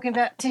without talking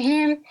to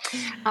him.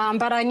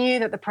 But I knew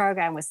that the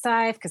program was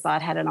safe because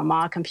I'd had it on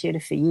my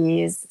computer for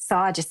years. So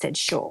I just said,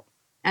 "Sure."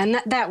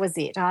 And that was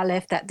it. I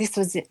left that. This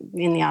was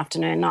in the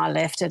afternoon. And I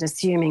left it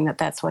assuming that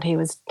that's what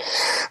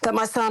that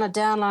my son had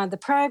downloaded the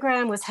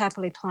program, was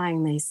happily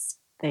playing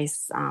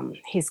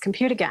his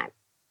computer game.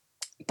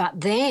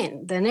 But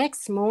then the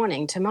next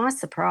morning, to my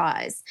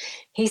surprise,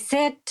 he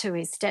said to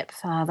his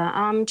stepfather,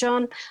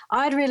 "John,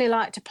 I'd really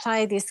like to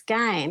play this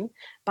game,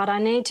 but I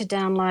need to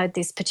download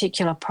this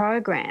particular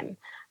program.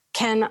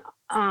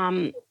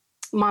 My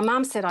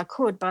mum said I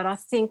could, but I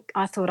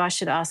thought I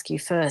should ask you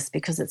first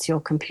because it's your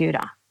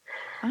computer."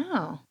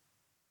 Oh.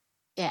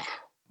 Yeah.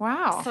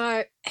 Wow.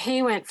 So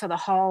he went for the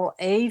whole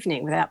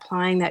evening without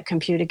playing that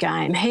computer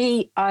game.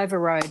 He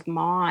overrode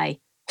my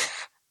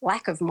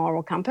lack of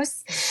moral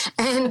compass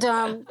and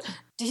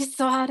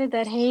decided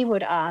that he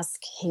would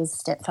ask his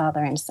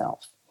stepfather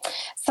himself.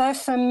 So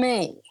for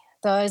me,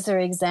 those are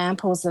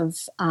examples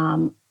of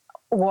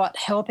what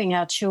helping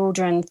our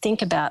children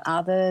think about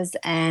others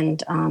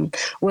and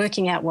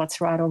working out what's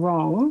right or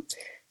wrong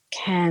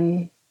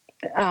can,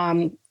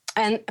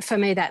 and for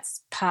me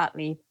that's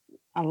partly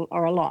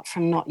or a lot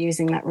from not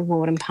using that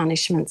reward and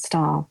punishment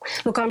style.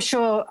 Look,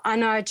 I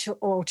know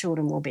all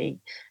children will be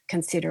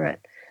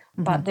considerate,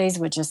 but these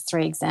were just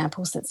 3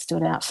 examples that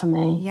stood out for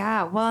me.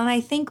 Yeah. Well, and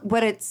I think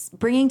what it's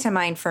bringing to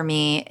mind for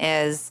me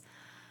is,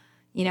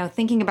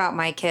 thinking about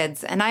my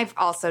kids, and I've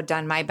also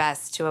done my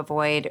best to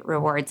avoid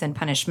rewards and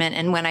punishment.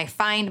 And when I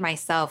find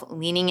myself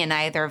leaning in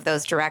either of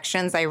those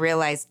directions, I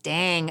realize,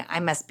 dang, I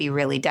must be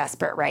really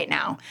desperate right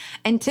now.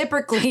 And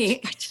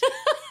typically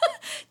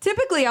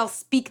I'll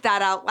speak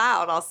that out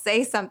loud. I'll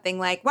say something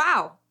like,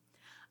 "Wow,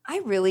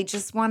 I really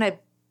just want to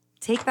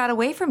take that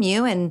away from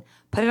you and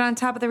put it on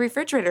top of the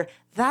refrigerator.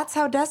 That's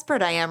how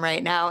desperate I am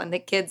right now." And the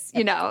kids,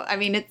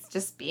 it's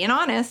just being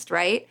honest,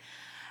 right?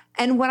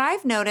 And what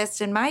I've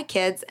noticed in my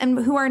kids, and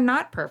who are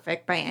not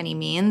perfect by any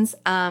means,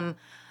 and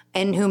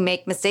who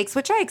make mistakes,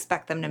 which I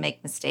expect them to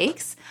make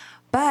mistakes,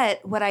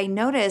 but what I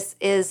notice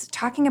is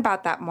talking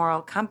about that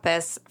moral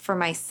compass for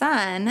my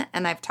son,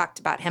 and I've talked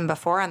about him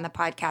before on the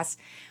podcast,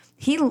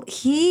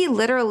 he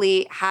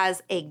literally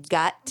has a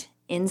gut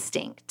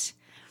instinct.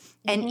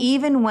 And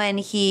even when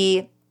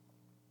he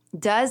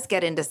does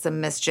get into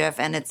some mischief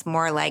and it's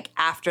more like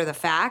after the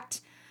fact,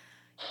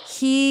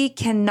 he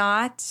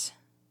cannot,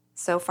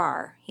 so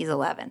far, he's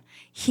 11,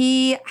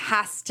 he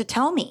has to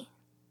tell me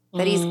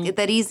that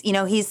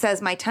he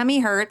says, "My tummy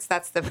hurts."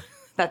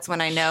 That's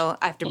when I know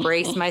I have to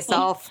brace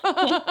myself.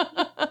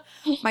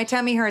 "My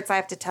tummy hurts. I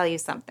have to tell you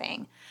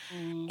something."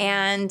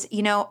 And,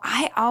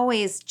 I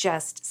always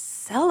just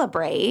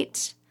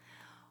celebrate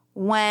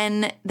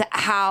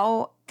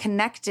how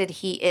connected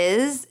he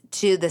is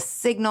to the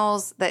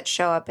signals that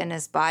show up in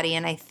his body.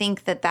 And I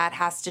think that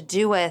has to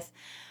do with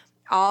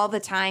all the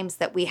times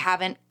that we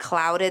haven't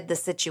clouded the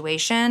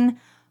situation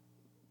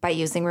by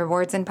using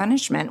rewards and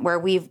punishment, where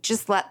we've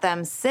just let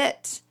them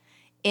sit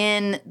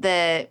in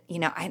the,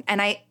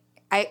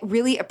 I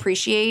really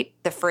appreciate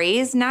the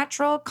phrase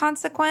natural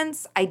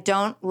consequence. I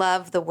don't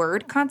love the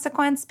word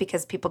consequence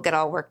because people get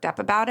all worked up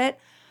about it,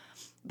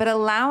 but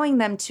allowing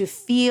them to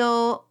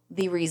feel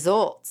the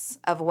results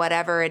of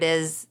whatever it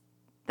is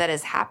that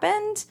has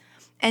happened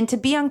and to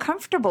be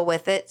uncomfortable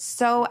with it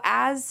so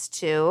as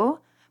to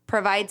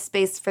provide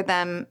space for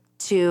them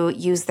to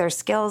use their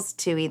skills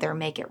to either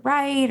make it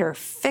right or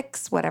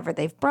fix whatever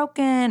they've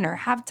broken or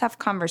have tough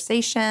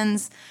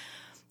conversations.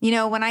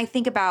 When I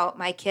think about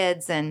my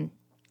kids and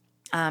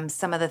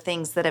some of the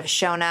things that have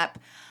shown up,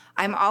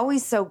 I'm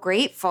always so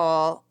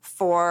grateful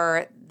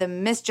for the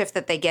mischief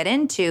that they get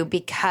into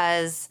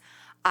because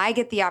I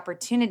get the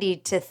opportunity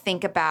to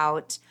think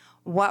about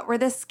what were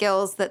the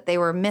skills that they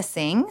were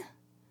missing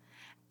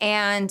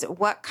and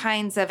what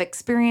kinds of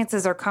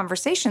experiences or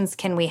conversations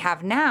can we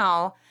have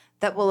now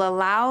that will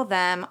allow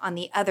them on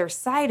the other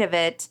side of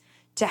it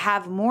to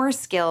have more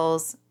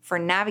skills for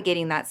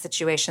navigating that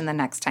situation the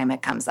next time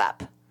it comes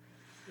up.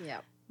 Yeah.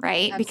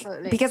 Right?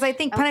 Absolutely. Because I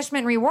think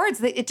punishment and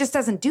rewards, it just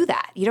doesn't do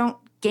that. You don't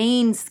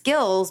gain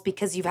skills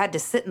because you've had to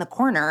sit in the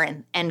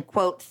corner and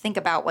quote, think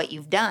about what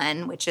you've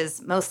done, which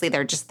is mostly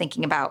they're just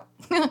thinking about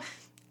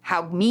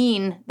how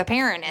mean the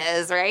parent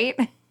is, right?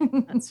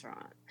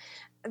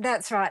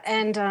 That's right.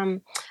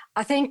 And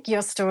I think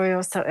your story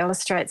also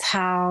illustrates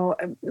how,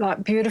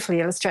 like, beautifully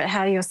illustrate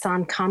how your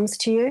son comes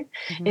to you.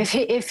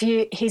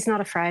 He's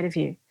not afraid of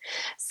you.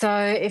 So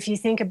if you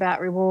think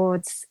about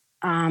rewards,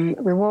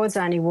 rewards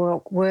only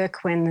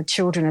work when the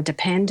children are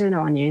dependent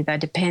on you. They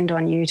depend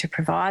on you to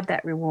provide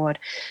that reward.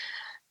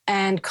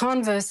 And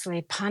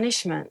conversely,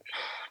 punishment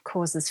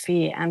causes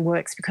fear and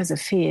works because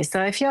of fear.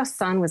 So if your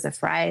son was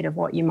afraid of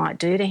what you might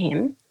do to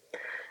him,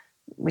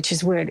 which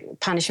is where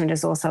punishment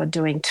is also a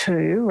doing to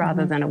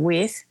rather than a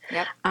with.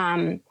 Yep.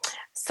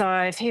 So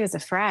if he was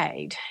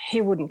afraid, he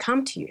wouldn't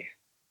come to you.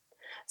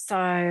 So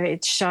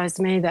it shows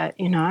me that,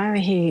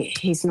 he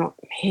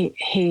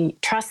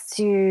trusts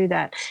you,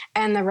 that,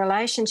 and the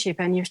relationship,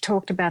 and you've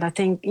talked about, I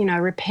think,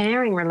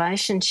 repairing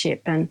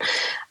relationship. And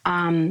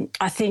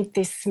I think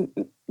the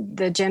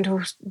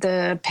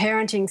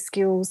parenting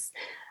skills,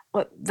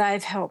 what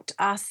they've helped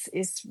us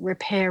is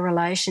repair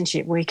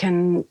relationship. We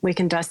can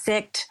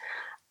dissect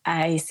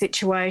a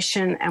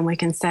situation and we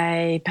can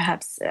say,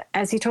 perhaps,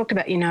 as you talked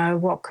about,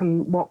 what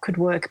could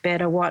work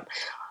better,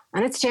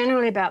 and it's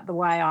generally about the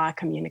way I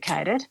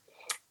communicated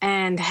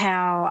and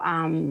how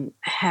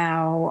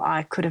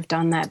I could have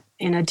done that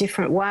in a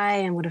different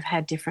way and would have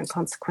had different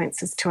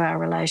consequences to our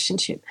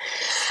relationship.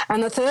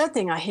 And the third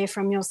thing I hear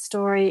from your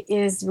story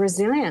is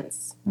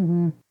resilience.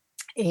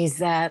 Is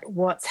that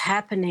what's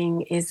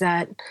happening is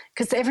that,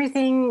 because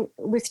everything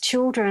with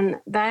children,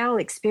 they'll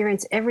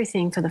experience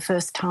everything for the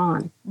first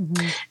time.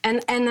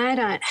 And they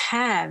don't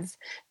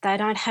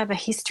have a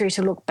history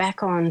to look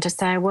back on to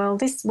say, well,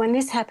 when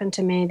this happened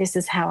to me, this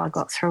is how I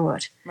got through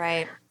it.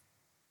 Right.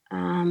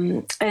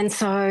 And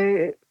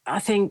so I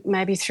think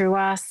maybe through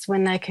us,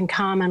 when they can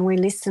come and we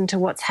listen to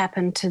what's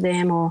happened to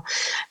them, or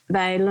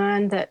they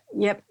learn that,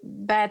 yep,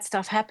 bad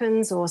stuff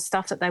happens, or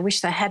stuff that they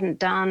wish they hadn't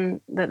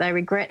done, that they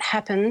regret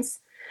happens,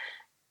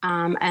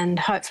 and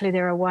hopefully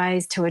there are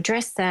ways to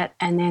address that,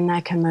 and then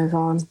they can move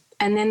on.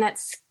 And then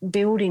that's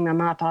building them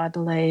up, I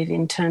believe,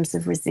 in terms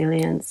of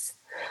resilience.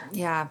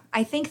 Yeah,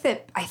 I think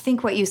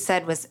what you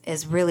said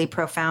is really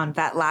profound,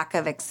 that lack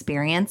of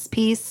experience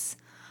piece,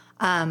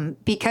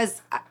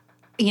 because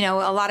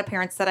a lot of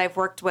parents that I've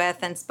worked with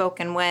and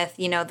spoken with,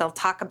 they'll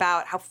talk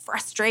about how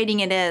frustrating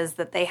it is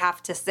that they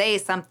have to say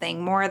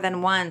something more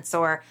than once,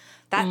 or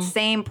that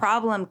same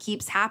problem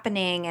keeps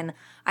happening. And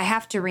I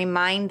have to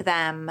remind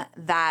them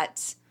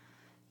that,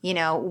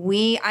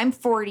 I'm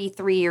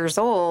 43 years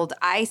old.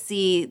 I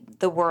see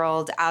the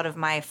world out of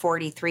my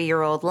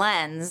 43-year-old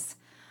lens.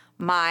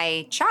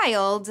 My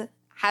child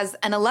has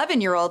an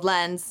 11-year-old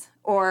lens,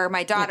 or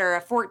my daughter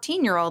a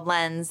 14-year-old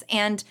lens.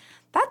 And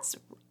that's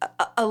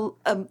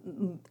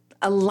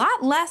a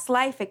lot less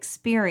life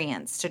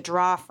experience to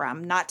draw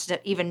from, not to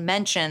even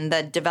mention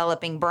the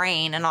developing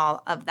brain and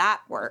all of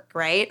that work,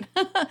 right?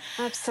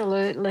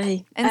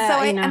 Absolutely. And so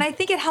I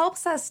think it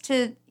helps us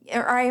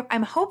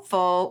I'm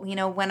hopeful,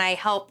 when I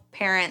help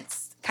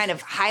parents kind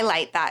of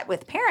highlight that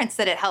with parents,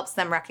 that it helps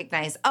them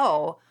recognize,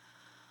 oh,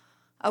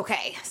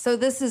 okay, so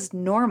this is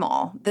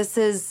normal. This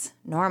is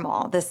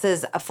normal. This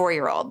is a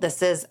 4-year-old.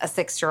 This is a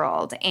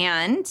 6-year-old.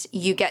 And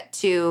you get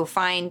to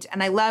find,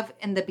 and I love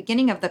in the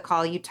beginning of the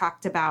call, you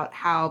talked about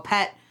how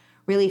PET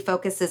really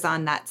focuses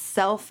on that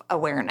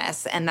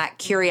self-awareness and that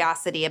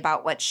curiosity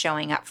about what's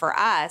showing up for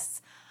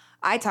us.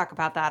 I talk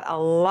about that a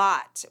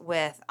lot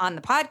on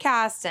the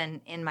podcast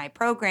and in my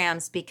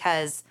programs,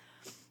 because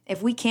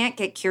if we can't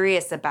get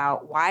curious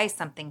about why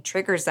something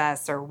triggers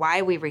us or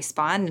why we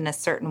respond in a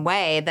certain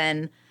way,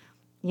 then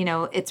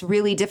it's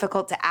really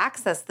difficult to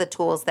access the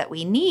tools that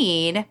we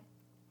need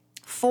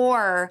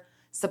for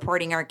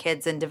supporting our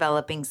kids in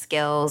developing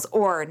skills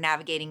or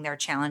navigating their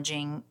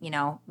challenging,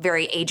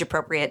 very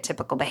age-appropriate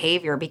typical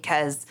behavior,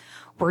 because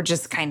we're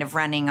just kind of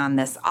running on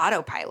this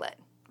autopilot,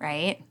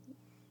 right?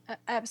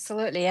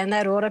 Absolutely. And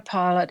that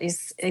autopilot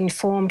is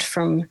informed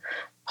from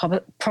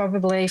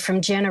probably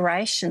from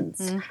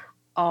generations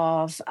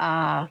of,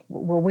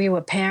 we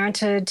were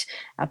parented,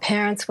 our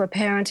parents were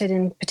parented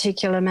in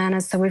particular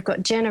manners. So we've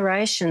got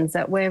generations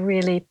that we're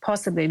really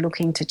possibly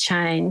looking to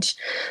change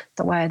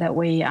the way that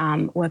we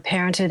were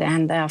parented,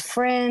 and our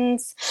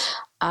friends.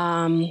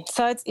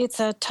 So it's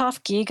a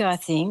tough gig, I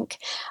think.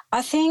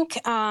 I think,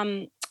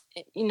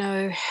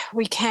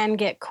 we can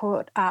get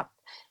caught up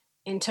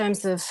in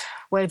terms of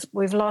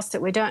we've lost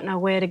it, we don't know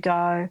where to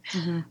go.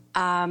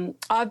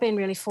 I've been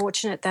really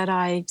fortunate that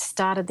I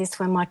started this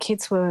when my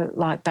kids were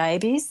like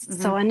babies,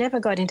 so I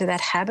never got into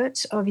that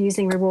habit of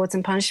using rewards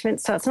and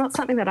punishment, so it's not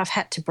something that I've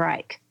had to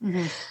break.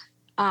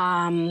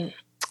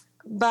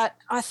 But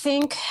I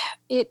think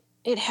it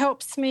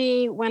helps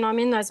me when I'm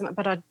in those,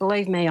 but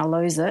believe me, I'll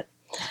lose it.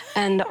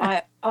 And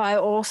I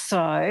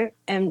also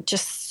am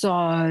just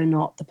so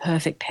not the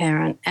perfect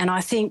parent. And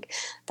I think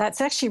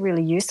that's actually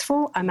really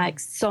useful. I make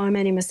so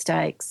many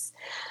mistakes.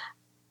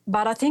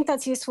 But I think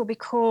that's useful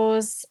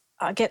because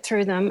I get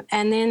through them,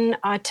 and then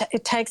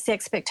it takes the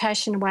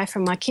expectation away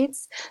from my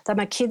kids that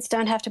my kids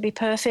don't have to be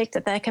perfect,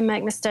 that they can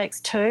make mistakes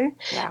too,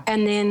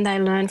 and then they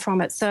learn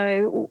from it.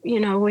 So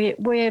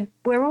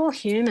we're all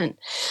human.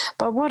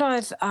 But what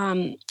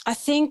I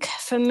think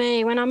for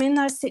me, when I'm in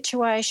those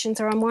situations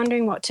or I'm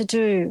wondering what to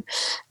do,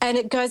 and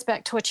it goes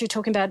back to what you're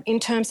talking about in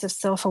terms of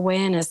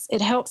self-awareness,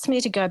 it helps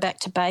me to go back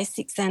to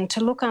basics and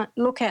to look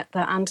at the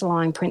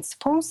underlying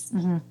principles.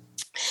 Mm-hmm.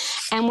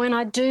 And when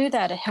I do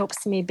that, it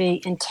helps me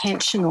be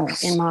intentional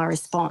in my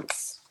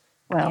response.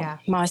 Well,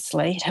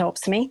 mostly it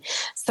helps me.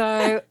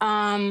 So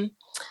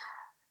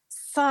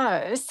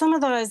so some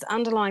of those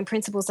underlying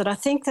principles that I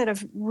think that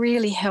have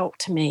really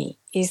helped me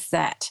is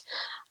that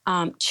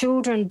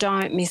children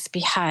don't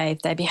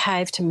misbehave. They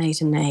behave to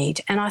meet a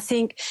need. And I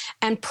think,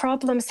 and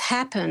problems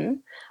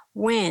happen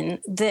when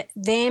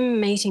them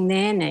meeting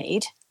their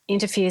need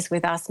interferes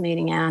with us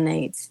meeting our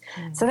needs.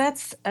 Mm. So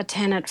that's a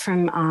tenet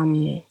from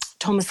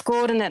Thomas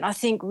Gordon that I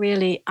think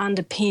really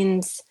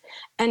underpins,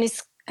 and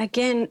is,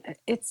 again,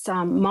 it's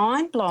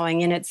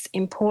mind-blowing in its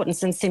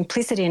importance and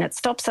simplicity, and it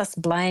stops us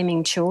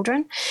blaming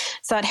children.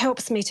 So it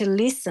helps me to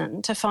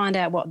listen to find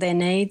out what their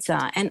needs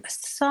are. And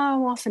so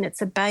often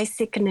it's a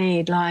basic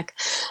need, like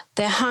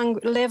they're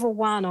hungry, level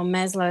 1 on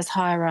Maslow's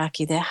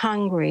hierarchy, they're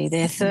hungry,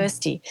 they're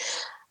thirsty.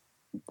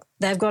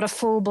 They've got a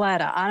full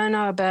bladder. I don't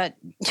know about,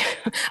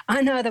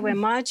 I know that when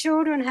my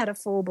children had a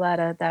full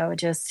bladder, they were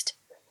just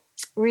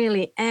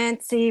really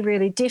antsy,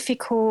 really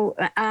difficult.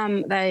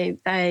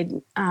 They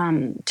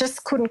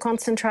just couldn't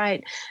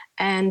concentrate.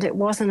 And it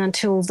wasn't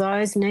until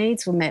those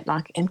needs were met,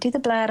 like empty the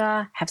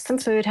bladder, have some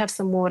food, have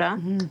some water,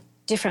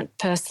 different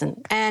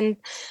person. And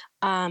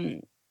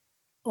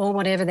or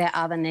whatever their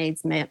other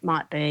needs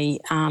might be,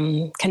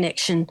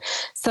 connection.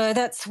 So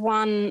that's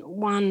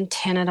one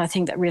tenet I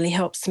think that really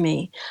helps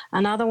me.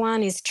 Another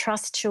one is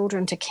trust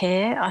children to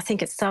care. I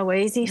think it's so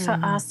easy for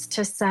us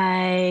to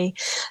say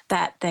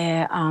that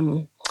they're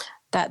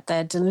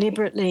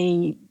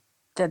deliberately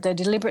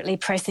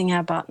pressing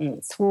our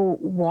buttons. Well,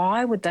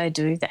 why would they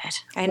do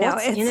that? I know.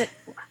 It's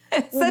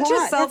such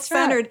a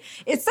self-centered.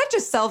 Right. It's such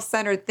a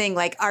self-centered thing.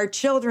 Like our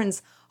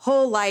children's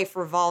whole life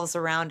revolves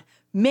around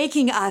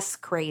making us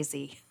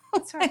crazy.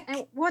 That's right.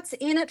 And what's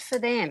in it for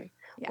them?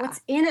 Yeah.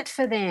 What's in it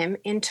for them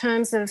in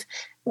terms of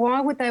why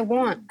would they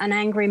want an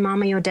angry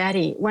mummy or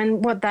daddy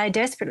when what they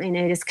desperately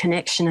need is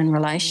connection and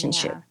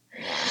relationship?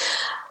 Yeah.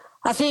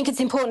 I think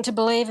it's important to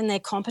believe in their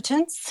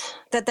competence,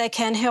 that they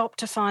can help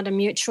to find a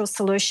mutual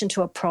solution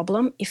to a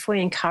problem if we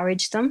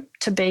encourage them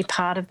to be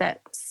part of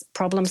that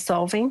problem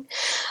solving.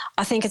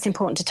 I think it's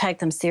important to take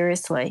them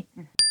seriously.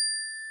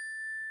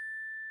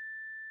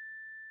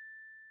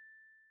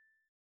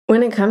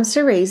 When it comes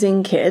to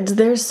raising kids,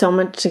 there's so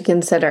much to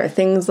consider.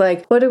 Things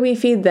like, what do we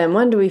feed them?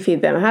 When do we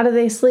feed them? How do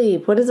they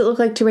sleep? What does it look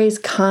like to raise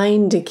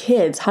kind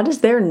kids? How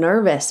does their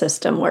nervous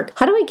system work?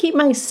 How do I keep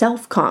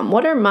myself calm?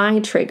 What are my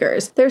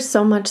triggers? There's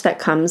so much that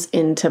comes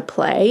into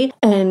play,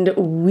 and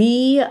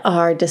we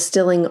are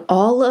distilling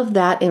all of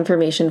that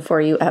information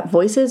for you at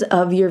Voices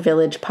of Your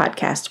Village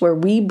podcast, where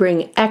we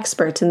bring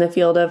experts in the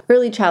field of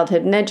early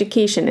childhood and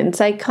education and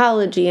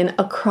psychology and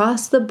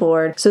across the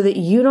board so that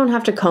you don't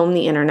have to comb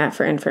the internet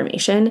for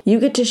information. You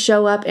get to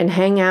show up and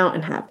hang out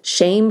and have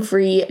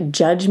shame-free,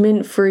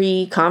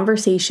 judgment-free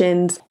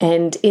conversations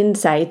and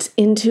insights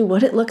into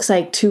what it looks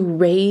like to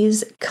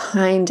raise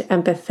kind,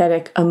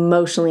 empathetic,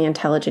 emotionally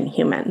intelligent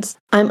humans.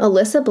 I'm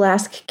Alyssa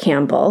Blask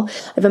Campbell.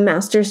 I have a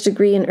master's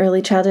degree in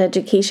early childhood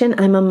education.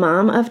 I'm a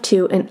mom of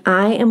 2, and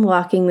I am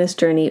walking this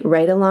journey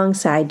right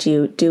alongside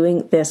you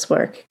doing this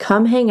work.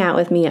 Come hang out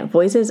with me at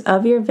Voices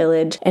of Your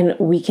Village, and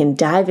we can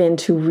dive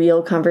into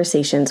real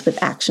conversations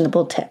with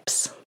actionable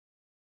tips.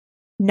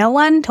 No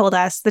one told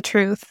us the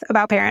truth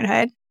about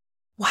parenthood.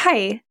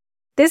 Why?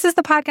 This is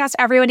the podcast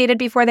everyone needed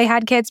before they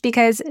had kids,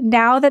 because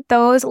now that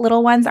those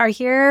little ones are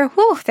here,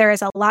 there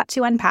is a lot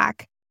to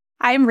unpack.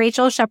 I'm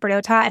Rachel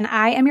Shepardota, and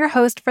I am your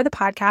host for the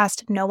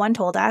podcast No One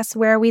Told Us,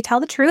 where we tell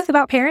the truth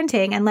about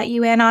parenting and let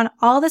you in on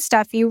all the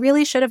stuff you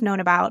really should have known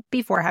about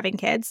before having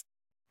kids.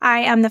 I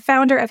am the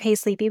founder of Hey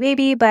Sleepy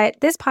Baby,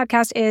 but this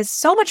podcast is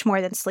so much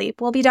more than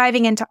sleep. We'll be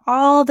diving into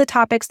all the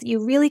topics that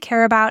you really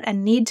care about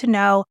and need to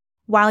know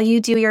while you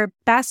do your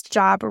best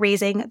job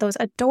raising those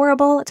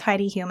adorable,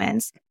 tiny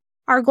humans.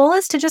 Our goal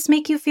is to just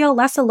make you feel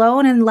less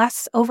alone and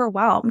less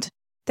overwhelmed.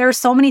 There are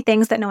so many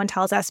things that no one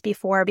tells us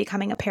before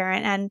becoming a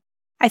parent, and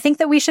I think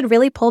that we should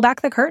really pull back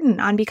the curtain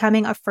on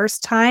becoming a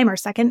first-time or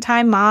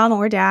second-time mom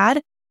or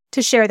dad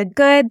to share the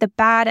good, the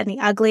bad, and the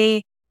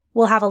ugly.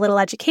 We'll have a little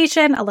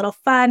education, a little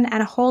fun,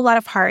 and a whole lot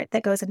of heart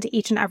that goes into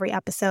each and every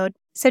episode.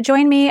 So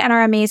join me and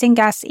our amazing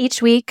guests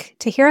each week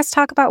to hear us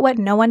talk about what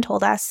no one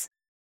told us.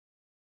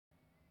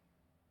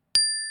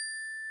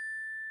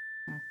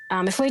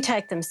 If we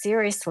take them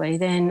seriously,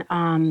 then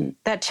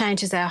that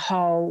changes our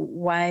whole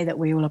way that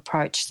we will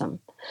approach them.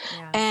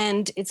 Yeah.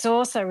 And it's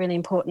also really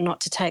important not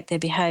to take their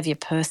behaviour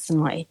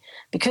personally,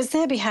 because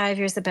their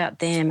behaviour is about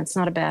them. It's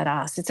not about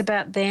us. It's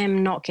about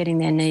them not getting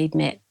their need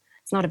met.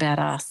 It's not about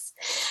us.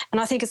 And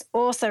I think it's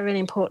also really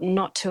important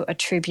not to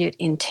attribute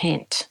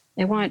intent.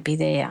 It won't be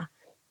there.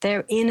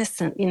 they're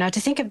innocent,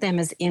 to think of them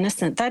as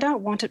innocent. They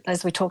don't want to,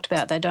 as we talked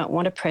about, they don't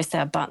want to press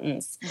our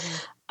buttons.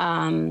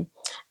 And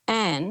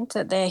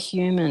that they're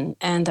human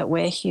and that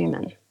we're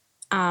human.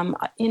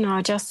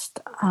 Just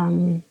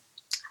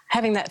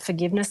having that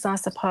forgiveness, I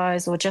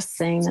suppose, or just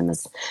seeing them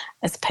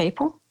as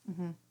people.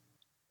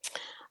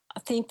 I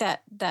think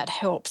that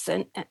helps,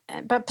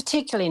 but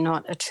particularly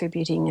not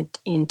attributing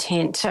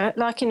intent. So,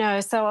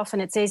 so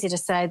often it's easy to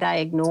say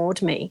they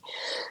ignored me.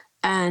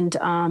 And,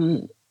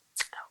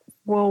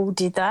 well,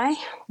 did they?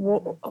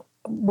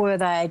 Were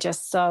they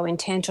just so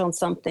intent on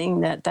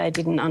something that they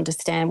didn't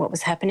understand what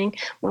was happening?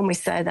 When we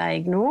say they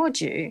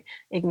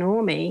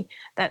ignore me,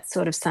 that's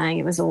sort of saying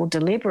it was all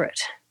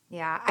deliberate.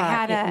 Yeah,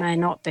 it may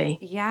not be.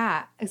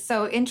 Yeah,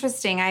 so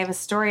interesting. I have a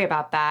story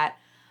about that.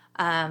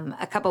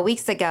 A couple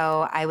weeks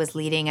ago, I was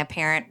leading a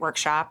parent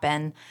workshop,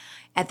 and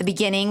at the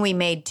beginning, we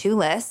made 2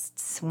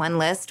 lists. One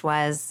list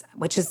was,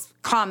 which is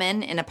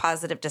common in a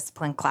positive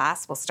discipline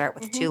class, we'll start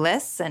with 2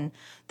 lists. And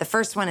the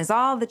first one is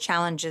all the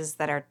challenges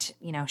that are,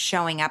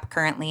 showing up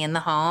currently in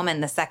the home.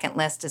 And the second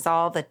list is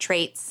all the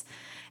traits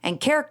and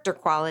character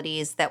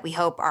qualities that we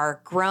hope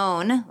our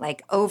grown,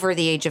 like over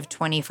the age of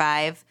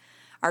 25,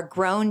 our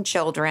grown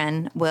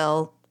children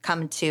will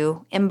come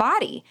to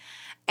embody.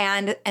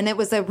 And it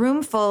was a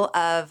room full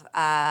of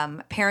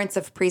parents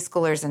of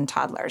preschoolers and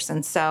toddlers.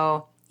 And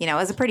so, it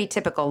was a pretty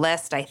typical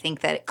list. I think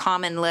that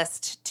common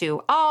list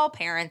to all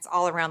parents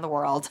all around the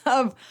world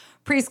of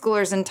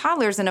preschoolers and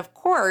toddlers. And of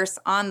course,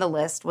 on the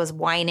list was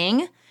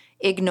whining,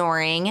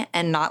 ignoring,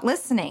 and not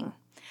listening.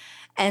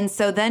 And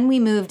so then we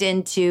moved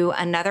into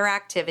another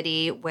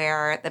activity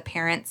where the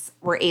parents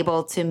were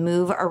able to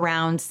move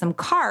around some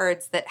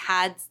cards that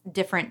had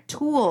different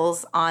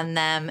tools on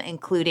them,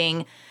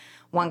 including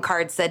one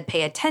card said,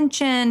 pay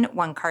attention.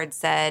 One card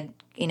said,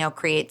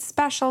 create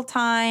special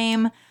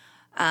time.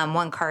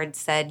 One card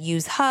said,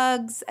 use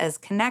hugs as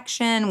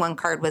connection. One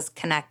card was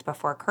connect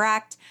before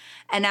correct.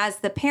 And as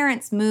the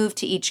parents moved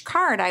to each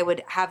card, I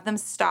would have them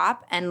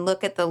stop and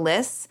look at the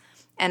lists.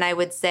 And I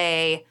would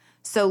say,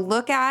 so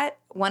look at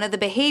one of the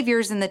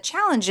behaviors and the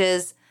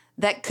challenges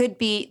that could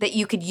be that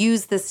you could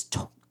use this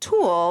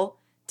tool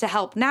to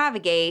help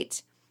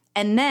navigate.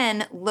 And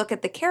then look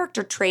at the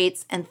character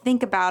traits and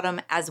think about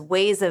them as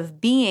ways of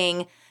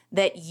being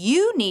that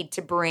you need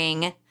to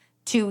bring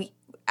to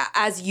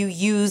as you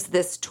use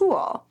this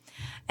tool.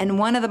 And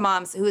one of the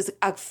moms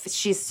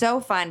she's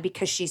so fun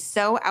because she's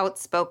so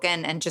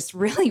outspoken and just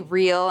really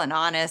real and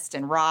honest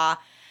and raw.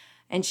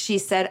 And she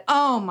said,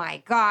 oh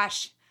my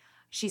gosh,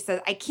 she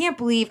said, I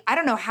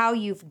don't know how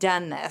you've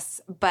done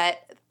this,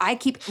 but I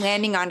keep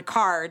landing on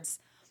cards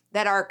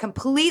that are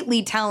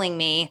completely telling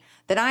me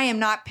that I am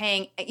not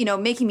paying,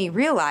 making me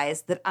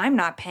realize that I'm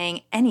not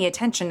paying any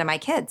attention to my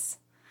kids.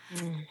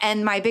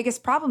 And my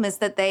biggest problem is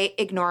that they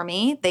ignore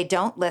me, they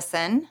don't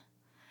listen,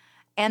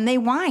 and they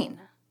whine.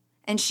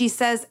 And she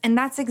says, and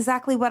that's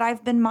exactly what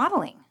I've been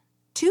modeling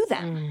to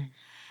them.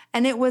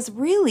 And it was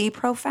really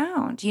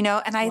profound, and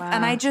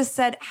I just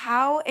said,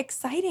 how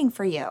exciting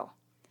for you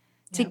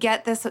to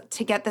get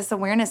this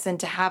awareness and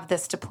to have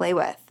this to play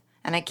with.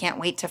 And I can't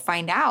wait to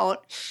find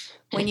out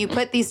when you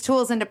put these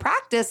tools into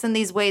practice and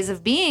these ways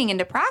of being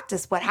into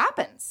practice, what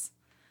happens,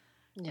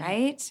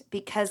 right?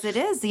 Because it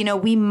is,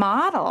 we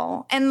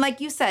model. And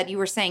like you said, you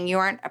were saying you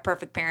aren't a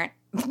perfect parent.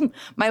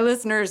 My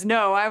listeners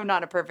know I'm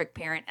not a perfect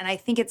parent. And I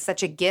think it's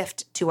such a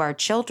gift to our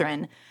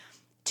children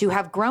to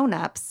have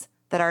grown-ups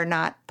that are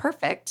not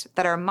perfect,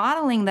 that are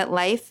modeling that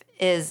life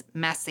is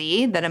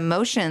messy, that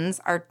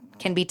emotions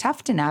can be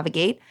tough to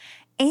navigate,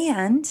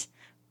 and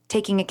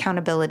taking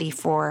accountability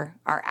for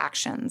our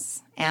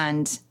actions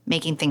and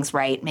making things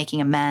right, making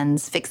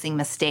amends, fixing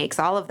mistakes,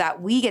 all of that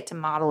we get to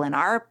model in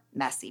our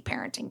messy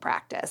parenting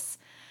practice.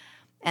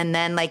 And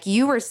then like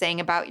you were saying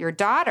about your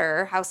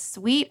daughter, how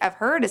sweet of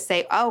her to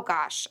say, oh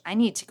gosh, I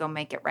need to go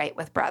make it right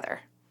with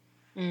brother,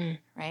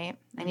 right?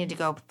 I need to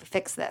go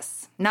fix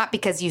this. Not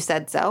because you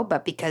said so,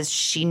 but because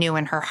she knew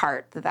in her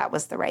heart that that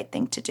was the right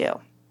thing to do.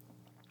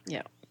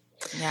 Yeah.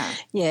 Yeah.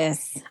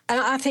 Yes.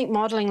 And I think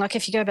modelling, like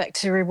if you go back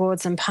to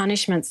rewards and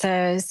punishment,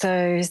 so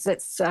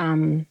let's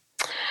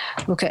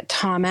look at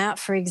time out,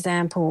 for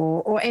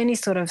example, or any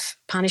sort of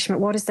punishment.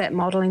 What is that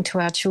modelling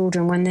to our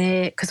children when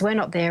because we're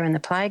not there in the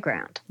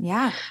playground.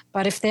 Yeah.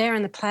 But if they're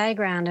in the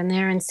playground and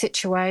they're in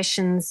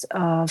situations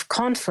of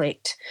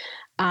conflict,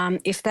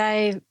 if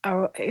they've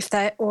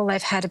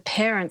had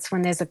parents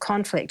when there's a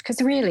conflict,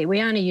 because really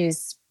we only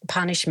use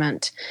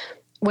punishment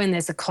when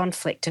there's a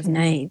conflict of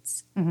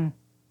needs. Mm-hmm.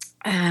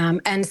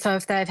 And so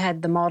if they've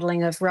had the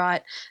modelling of,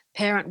 right,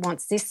 parent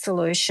wants this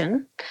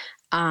solution,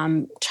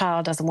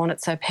 child doesn't want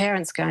it, so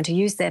parent's going to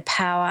use their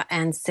power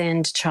and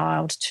send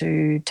child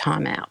to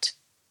timeout,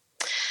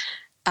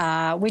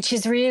 which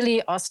is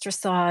really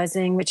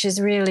ostracising, which is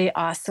really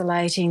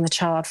isolating the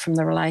child from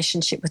the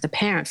relationship with the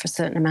parent for a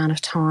certain amount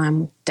of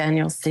time.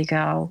 Daniel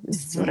Siegel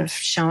is sort of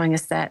showing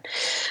us that.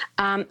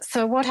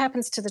 So what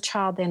happens to the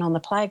child then on the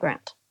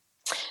playground?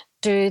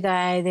 Do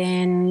they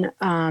then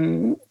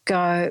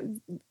go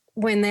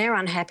when they're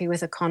unhappy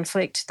with a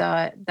conflict,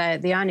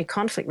 the only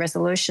conflict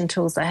resolution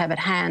tools they have at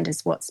hand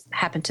is what's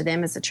happened to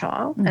them as a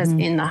child, as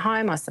in the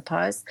home, I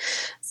suppose.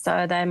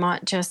 So they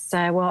might just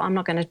say, well, I'm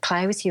not going to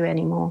play with you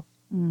anymore.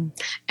 And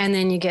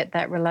then you get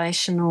that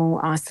relational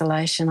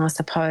isolation, I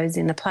suppose,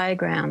 in the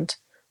playground.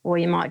 Or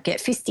you might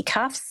get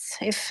fisticuffs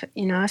if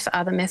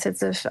other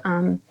methods of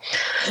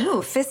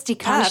Ooh,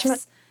 fisticuffs.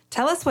 punishment.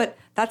 Tell us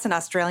that's an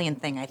Australian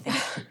thing, I think.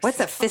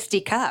 What's a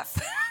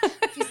fisticuff?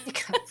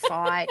 Fisticuff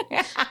fight.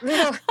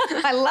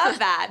 I love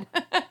that.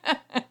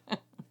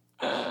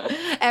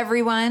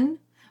 Everyone,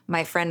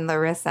 my friend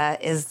Larissa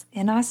is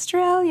in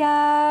Australia,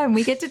 and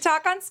we get to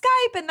talk on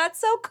Skype, and that's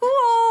so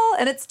cool.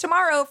 And it's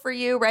tomorrow for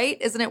you, right?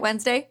 Isn't it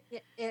Wednesday?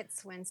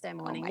 It's Wednesday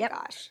morning. Oh my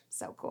gosh,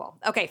 so cool.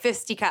 Okay,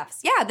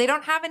 fisticuffs. Yeah, they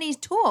don't have any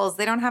tools.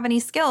 They don't have any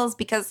skills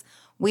because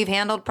we've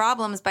handled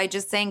problems by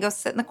just saying, go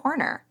sit in the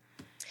corner.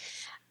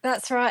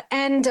 That's right.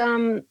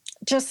 And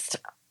just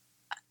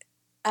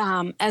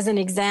as an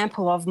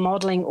example of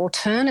modelling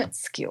alternate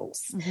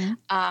skills,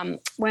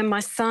 when my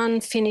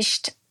son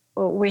finished,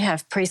 we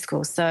have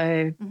preschool,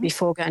 so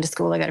before going to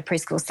school, I go to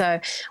preschool. So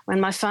when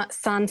my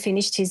son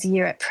finished his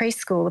year at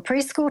preschool, the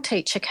preschool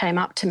teacher came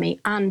up to me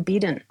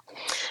unbidden.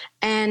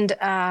 And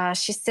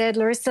she said,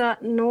 Larissa,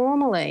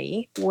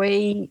 normally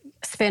we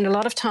spend a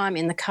lot of time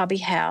in the cubby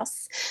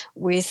house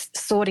with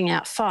sorting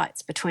out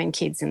fights between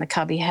kids in the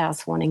cubby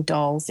house wanting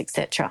dolls,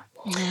 etc.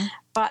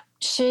 But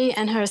she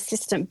and her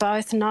assistant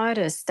both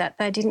noticed that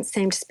they didn't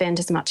seem to spend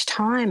as much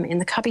time in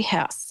the cubby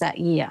house that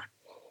year.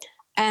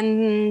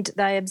 And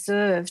they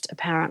observed,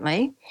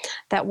 apparently,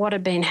 that what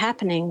had been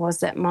happening was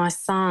that my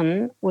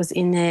son was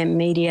in there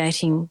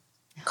mediating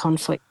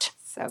conflict.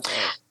 So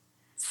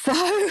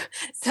great.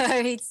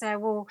 So he'd say,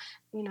 well,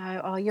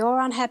 you're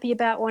unhappy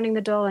about wanting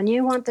the doll and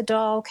you want the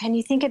doll. Can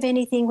you think of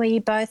anything where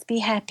you both be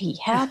happy?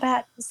 How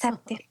about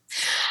something?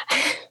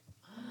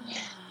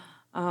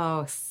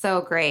 Oh,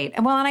 so great.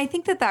 Well, and I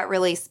think that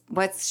really,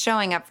 what's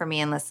showing up for me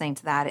and listening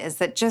to that is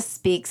that just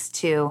speaks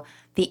to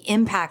the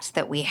impact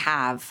that we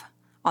have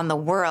on the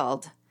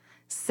world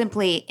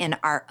simply in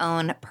our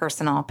own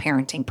personal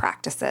parenting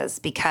practices,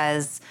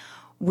 because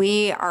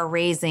we are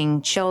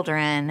raising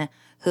children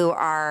who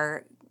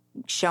are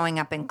showing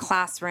up in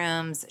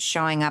classrooms,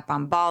 showing up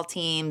on ball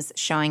teams,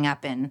 showing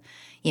up in,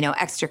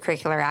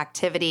 extracurricular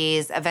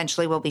activities.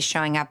 Eventually we'll be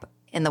showing up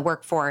in the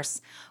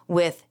workforce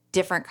with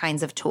different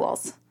kinds of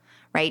tools,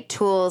 right?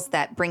 Tools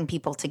that bring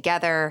people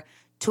together,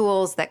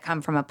 tools that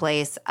come from a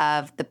place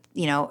of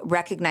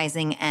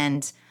recognizing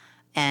and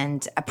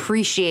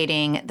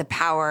appreciating the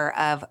power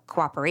of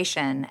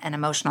cooperation and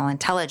emotional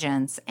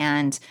intelligence.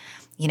 And,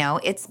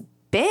 it's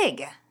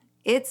big.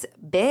 It's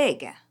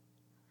big.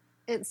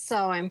 It's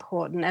so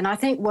important. And I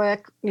think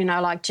work,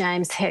 like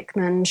James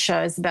Heckman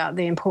shows about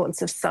the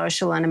importance of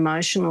social and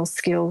emotional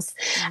skills.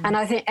 And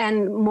I think,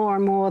 and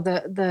more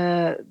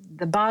the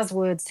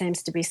buzzword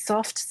seems to be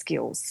soft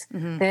skills.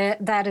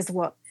 That is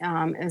what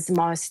is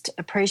most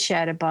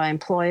appreciated by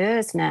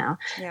employers now.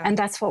 Yeah. And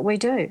that's what we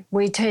do.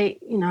 We teach,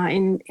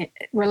 in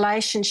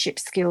relationship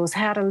skills,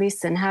 how to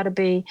listen, how to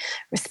be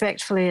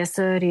respectfully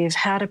assertive,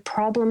 how to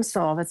problem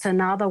solve. It's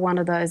another one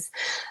of those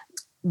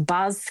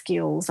buzz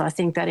skills I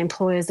think that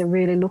employers are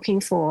really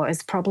looking for,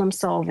 is problem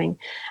solving.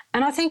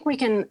 And I think we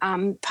can,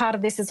 part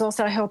of this is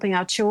also helping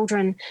our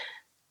children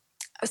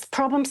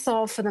problem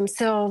solve for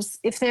themselves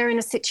if they're in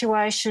a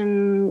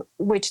situation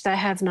which they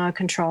have no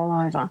control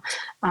over.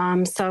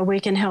 So we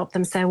can help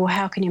them say, well,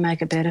 how can you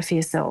make it better for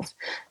yourself?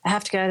 I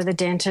have to go to the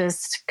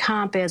dentist,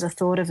 can't bear the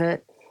thought of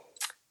it.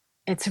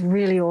 It's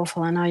really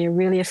awful. I know you're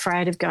really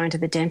afraid of going to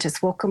the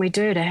dentist. What can we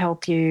do to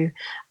help you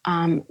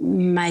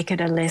make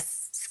it a less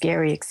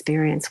scary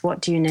experience?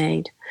 What do you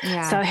need?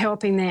 Yeah. So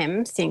helping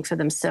them think for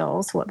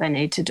themselves what they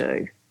need to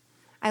do.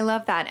 I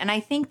love that. And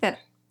I think that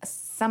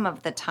some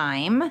of the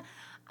time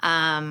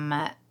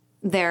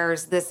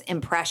there's this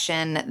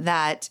impression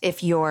that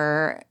if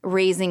you're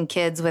raising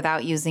kids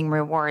without using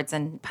rewards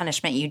and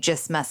punishment, you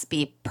just must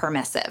be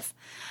permissive,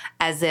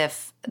 as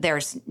if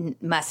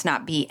must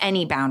not be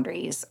any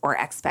boundaries or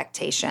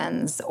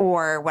expectations.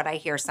 Or what I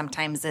hear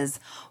sometimes is,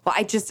 well,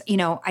 I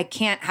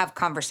can't have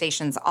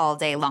conversations all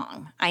day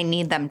long. I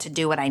need them to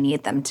do what I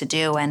need them to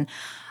do. And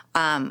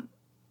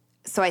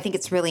so I think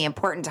it's really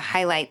important to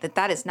highlight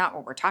that is not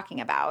what we're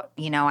talking about.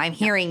 I'm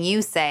hearing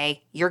you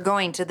say, you're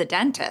going to the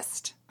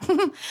dentist.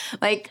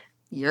 Like,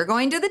 you're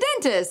going to the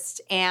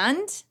dentist,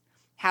 and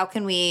how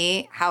can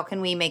we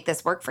make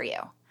this work for you?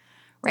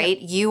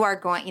 Right? Yep. You are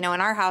going, in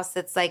our house,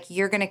 it's like,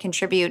 you're going to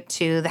contribute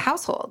to the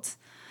household.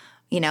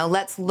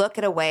 Let's look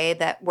at a way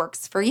that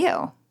works for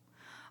you.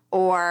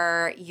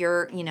 Or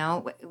you're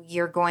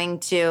going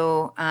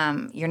to,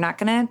 you're not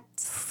going to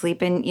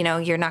sleep in,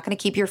 you're not going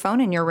to keep your phone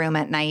in your room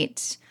at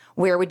night.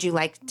 Where would you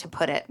like to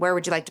put it? Where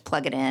would you like to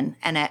plug it in?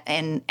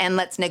 And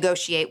let's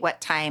negotiate what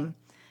time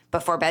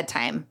before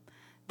bedtime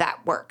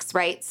that works,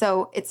 right?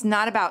 So it's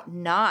not about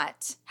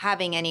not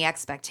having any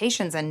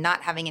expectations and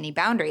not having any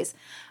boundaries.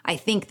 I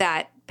think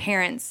that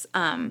parents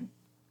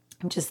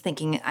I'm just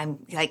thinking,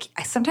 I'm like,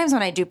 sometimes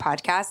when I do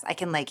podcasts, I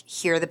can like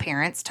hear the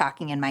parents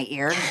talking in my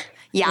ear,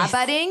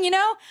 butting,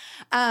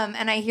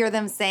 and I hear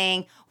them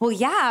saying, well,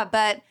 yeah,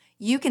 but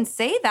you can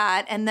say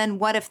that. And then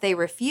what if they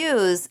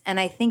refuse? And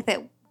I think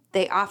that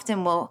they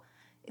often will,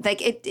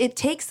 like, it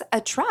takes a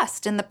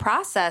trust in the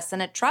process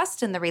and a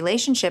trust in the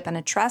relationship and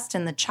a trust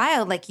in the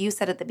child, like you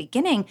said at the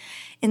beginning,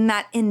 in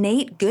that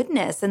innate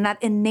goodness and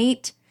that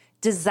innate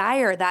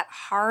desire, that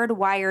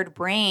hardwired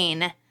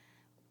brain.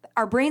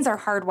 Our brains are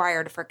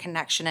hardwired for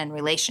connection and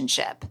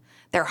relationship.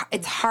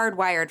 It's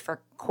hardwired for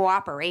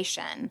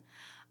cooperation.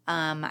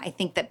 I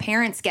think that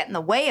parents get in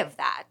the way of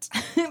that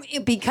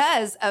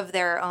because of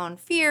their own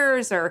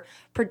fears or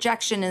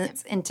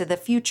projections into the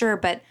future.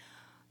 But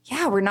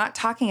yeah, we're not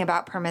talking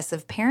about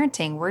permissive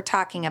parenting. We're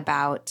talking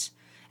about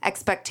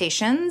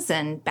expectations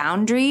and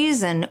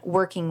boundaries and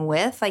working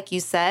with, like you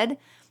said,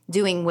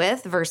 doing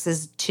with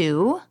versus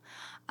to.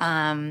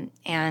 And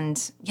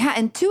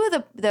two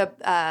of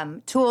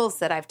the tools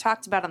that I've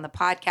talked about on the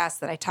podcast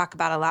that I talk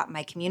about a lot in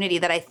my community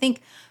that I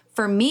think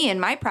for me in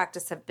my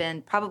practice have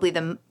been probably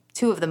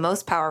two of the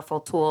most powerful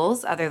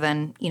tools, other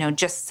than,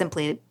 just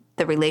simply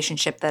the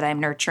relationship that I'm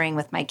nurturing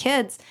with my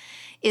kids,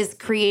 is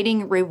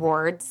creating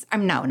rewards.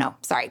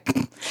 Sorry.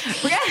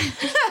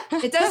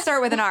 It does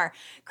start with an R.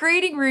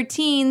 Creating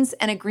routines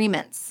and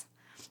agreements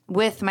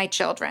with my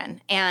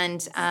children.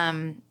 And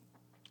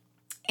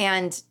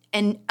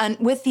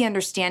with the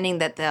understanding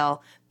that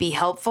they'll be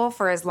helpful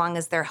for as long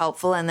as they're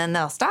helpful, and then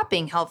they'll stop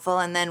being helpful,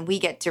 and then we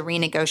get to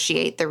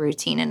renegotiate the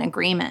routine and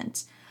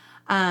agreement.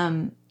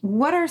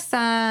 What are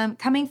some,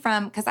 coming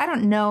from, because I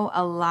don't know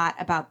a lot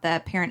about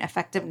the parent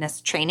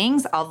effectiveness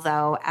trainings,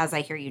 although as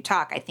I hear you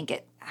talk, I think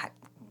it,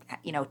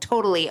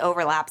 totally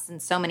overlaps in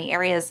so many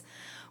areas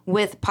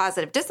with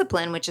positive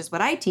discipline, which is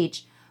what I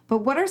teach. But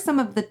what are some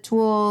of the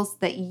tools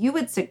that you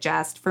would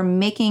suggest for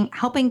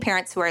helping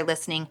parents who are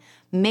listening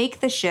make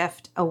the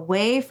shift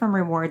away from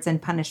rewards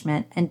and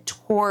punishment and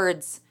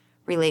towards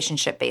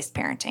relationship-based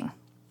parenting?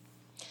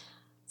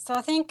 So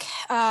I think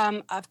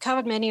I've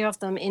covered many of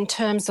them in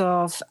terms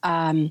of,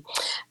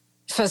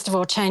 first of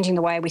all, changing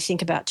the way we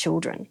think about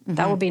children. Mm-hmm.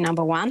 That would be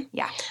number one.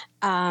 Yeah.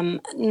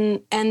 And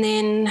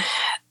then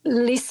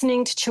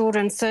listening to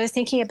children, so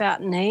thinking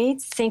about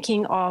needs,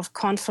 thinking of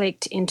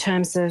conflict in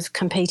terms of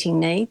competing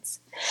needs.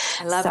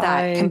 I love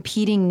that.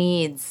 Competing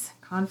needs.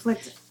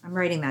 Conflict. I'm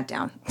writing that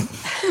down.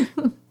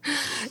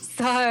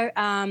 So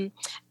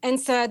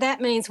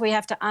that means we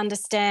have to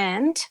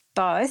understand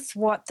both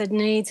what the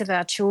needs of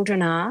our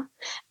children are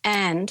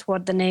and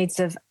what the needs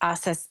of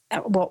us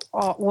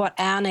what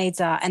our needs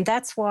are. And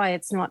that's why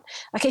it's not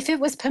like, if it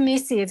was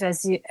permissive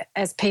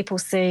as people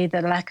see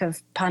the lack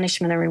of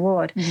punishment and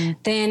reward, mm-hmm.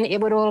 then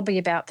it would all be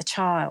about the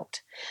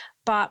child.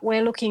 But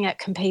we're looking at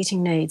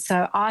competing needs.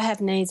 So I have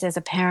needs as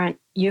a parent,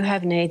 you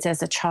have needs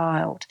as a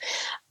child.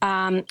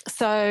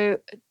 So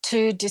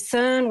to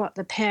discern what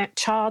the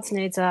child's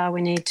needs are,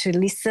 we need to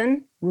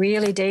listen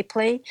really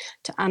deeply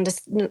to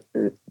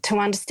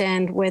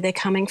understand where they're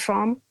coming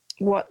from,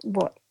 what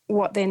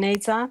their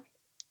needs are.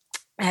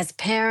 As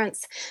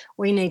parents,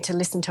 we need to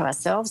listen to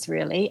ourselves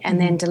really and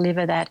then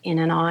deliver that in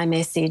an I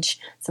message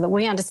so that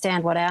we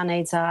understand what our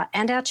needs are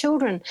and our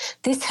children.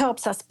 This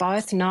helps us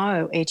both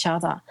know each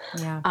other.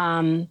 Yeah.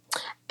 And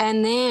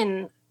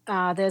then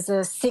there's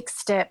a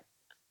 6-step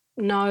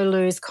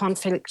no-lose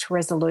conflict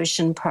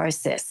resolution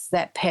process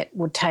that PET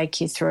would take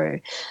you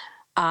through.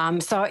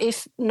 So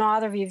if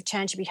neither of you have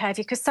changed your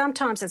behaviour, because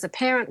sometimes as a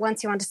parent,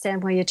 once you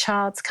understand where your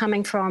child's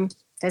coming from,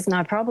 there's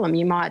no problem.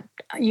 You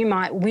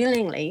might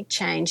willingly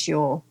change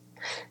your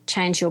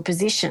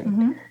position.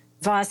 Mm-hmm.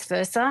 Vice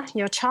versa,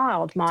 your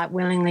child might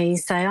willingly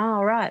say,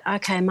 oh, right,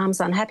 okay, mum's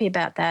unhappy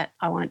about that,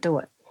 I won't do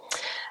it.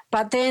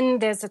 But then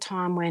there's a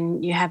time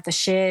when you have the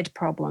shared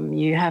problem.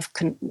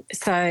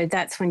 So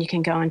that's when you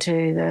can go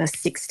into the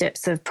 6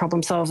 steps of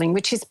problem solving,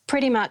 which is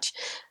pretty much,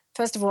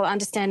 first of all,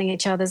 understanding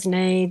each other's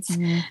needs,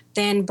 mm-hmm.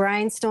 then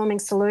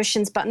brainstorming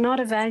solutions, but not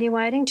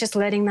evaluating, just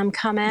letting them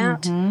come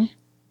out. Mm-hmm.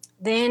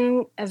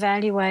 Then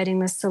evaluating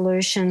the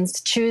solutions,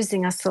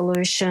 choosing a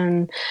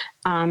solution,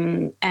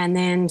 and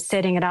then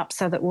setting it up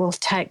so that will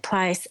take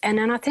place. And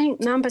then I think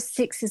number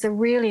 6 is a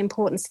really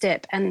important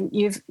step, and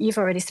you've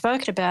already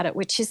spoken about it,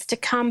 which is to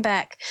come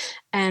back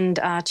and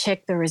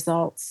check the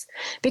results.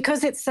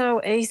 Because it's so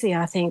easy,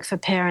 I think, for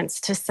parents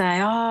to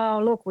say,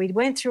 oh, look, we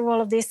went through all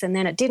of this and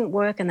then it didn't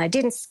work and they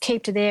didn't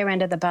keep to their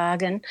end of the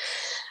bargain.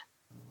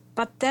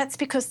 But that's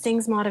because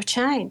things might have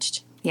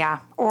changed. Yeah,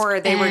 or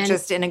they were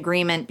just in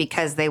agreement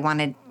because they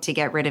wanted to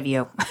get rid of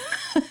you,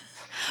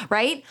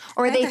 right?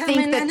 Or they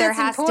think that there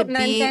has to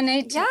be.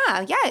 Yeah.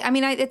 I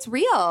mean, it's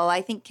real.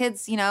 I think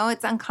kids,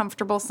 it's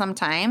uncomfortable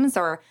sometimes,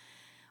 or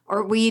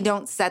we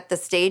don't set the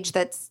stage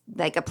that's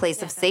like a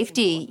place of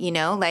safety,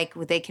 like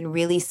they can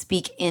really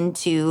speak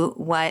into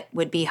what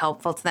would be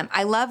helpful to them.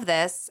 I love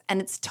this, and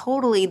it's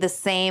totally the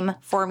same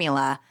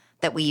formula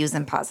that we use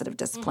in positive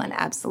discipline.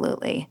 Mm-hmm.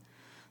 Absolutely.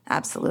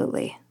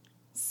 Absolutely.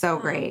 So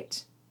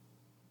great.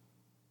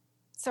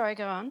 Sorry,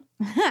 go on.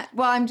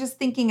 Well, I'm just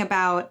thinking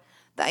about,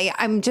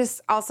 I'm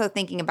just also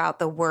thinking about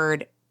the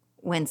word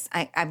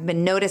I've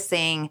been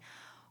noticing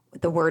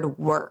the word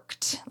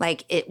worked,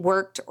 like it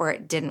worked or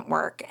it didn't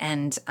work.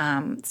 And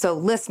so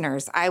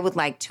listeners, I would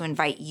like to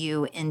invite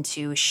you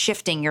into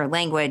shifting your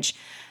language.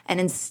 And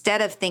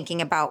instead of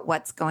thinking about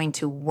what's going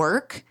to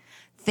work,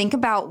 think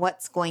about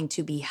what's going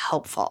to be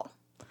helpful.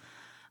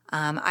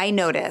 I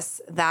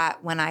notice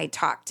that when I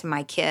talk to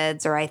my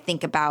kids or I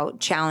think about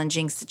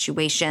challenging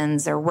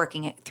situations or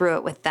working through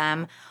it with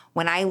them,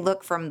 when I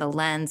look from the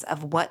lens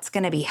of what's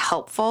going to be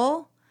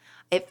helpful,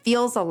 it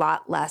feels a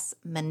lot less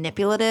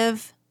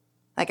manipulative.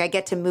 Like I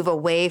get to move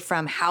away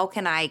from how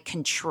can I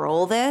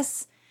control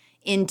this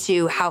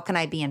into how can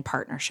I be in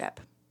partnership.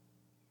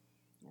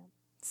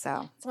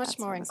 So it's much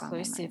more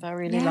inclusive. I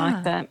really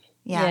like that.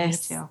 Yeah,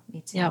 yes.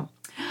 Me too. Yeah.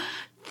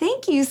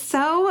 Thank you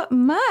so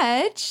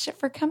much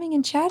for coming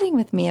and chatting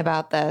with me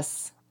about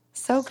this.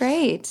 So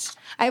great.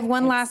 I have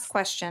one last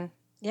question.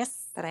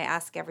 Yes. That I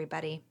ask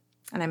everybody,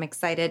 and I'm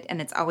excited,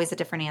 and it's always a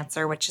different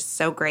answer, which is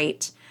so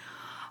great.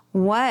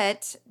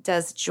 What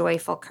does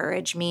joyful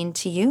courage mean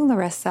to you,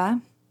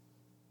 Larissa?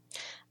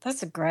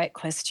 That's a great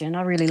question.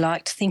 I really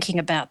liked thinking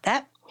about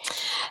that.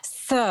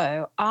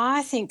 So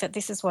I think that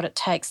this is what it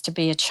takes to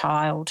be a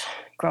child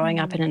growing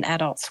up in an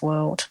adult's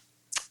world.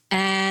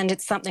 And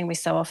it's something we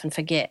so often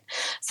forget.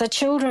 So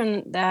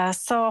children,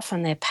 so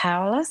often they're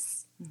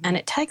powerless, and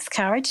it takes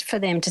courage for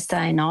them to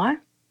say no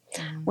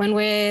when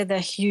we're the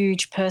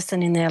huge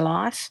person in their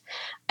life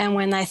and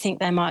when they think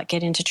they might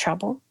get into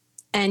trouble.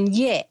 And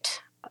yet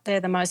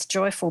they're the most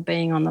joyful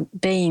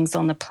beings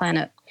on the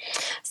planet.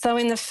 So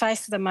in the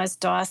face of the most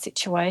dire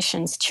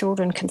situations,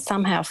 children can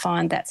somehow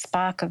find that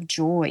spark of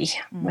joy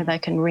where they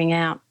can ring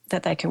out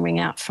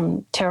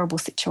from terrible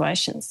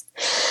situations.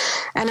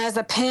 And as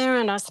a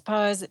parent, I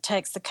suppose it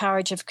takes the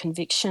courage of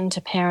conviction to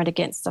parent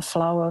against the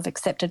flow of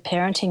accepted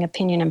parenting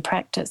opinion and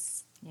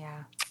practice.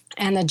 Yeah.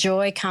 And the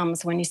joy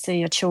comes when you see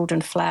your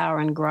children flower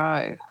and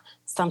grow,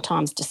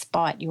 sometimes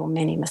despite your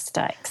many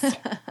mistakes.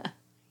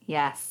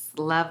 Yes,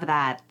 love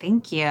that.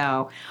 Thank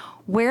you.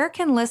 Where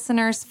can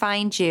listeners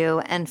find you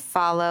and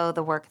follow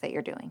the work that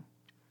you're doing?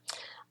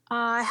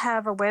 I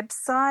have a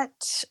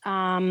website,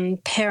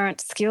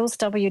 Parent Skills,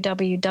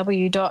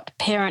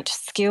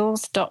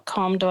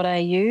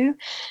 www.parentskills.com.au,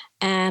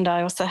 and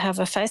I also have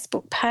a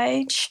Facebook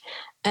page,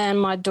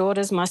 and my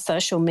daughter's my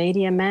social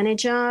media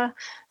manager,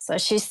 so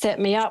she set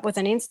me up with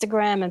an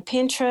Instagram and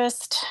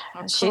Pinterest. Oh,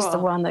 cool. She's the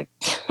one that...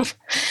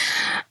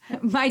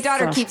 My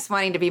daughter keeps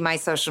wanting to be my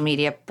social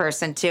media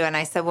person too, and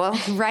I said, well,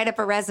 write up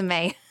a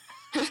resume.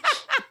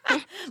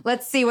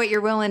 Let's see what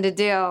you're willing to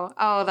do.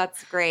 Oh,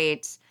 that's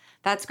great.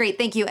 That's great.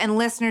 Thank you. And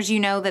listeners, you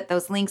know that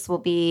those links will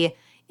be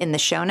in the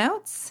show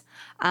notes,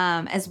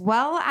 as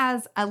well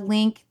as a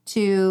link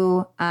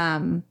to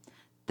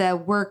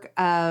the work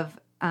of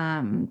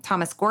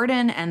Thomas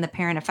Gordon and the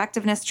parent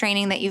effectiveness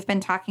training that you've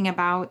been talking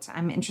about.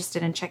 I'm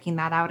interested in checking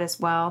that out as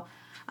well.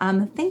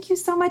 Thank you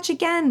so much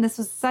again. This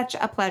was such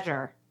a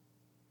pleasure.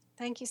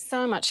 Thank you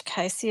so much,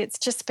 Casey. It's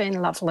just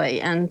been lovely.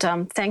 And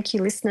thank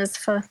you, listeners,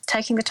 for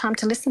taking the time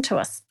to listen to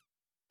us.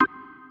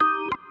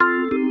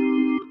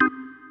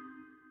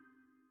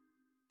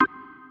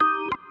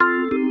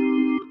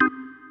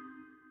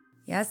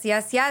 Yes,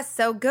 yes, yes.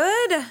 So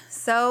good.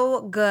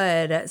 So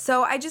good.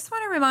 So I just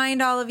want to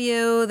remind all of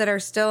you that are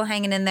still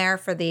hanging in there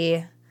for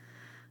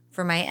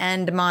my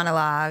end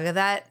monologue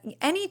that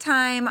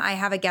anytime I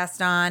have a guest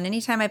on,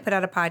 anytime I put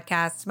out a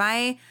podcast,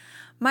 my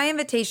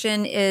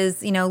invitation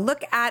is,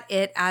 look at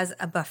it as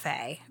a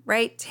buffet,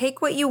 right?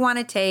 Take what you want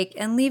to take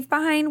and leave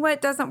behind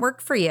what doesn't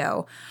work for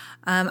you.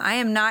 I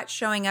am not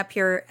showing up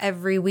here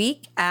every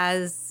week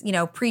as,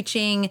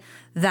 preaching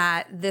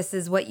that this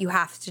is what you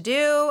have to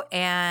do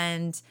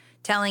and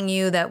telling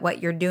you that what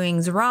you're doing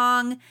is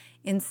wrong.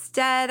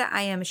 Instead,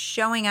 I am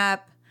showing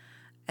up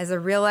as a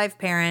real life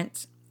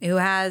parent who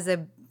has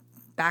a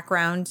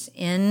background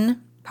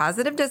in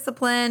positive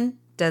discipline.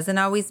 Doesn't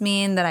always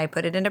mean that I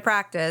put it into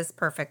practice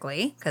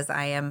perfectly because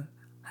I am,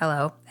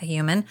 a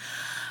human.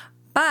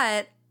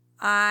 But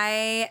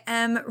I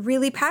am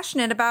really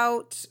passionate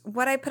about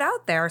what I put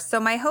out there. So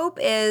my hope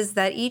is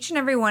that each and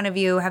every one of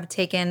you have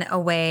taken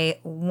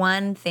away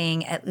one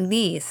thing at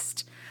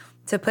least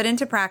to put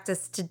into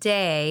practice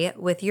today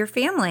with your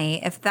family.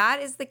 If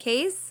that is the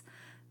case,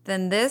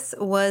 then this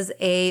was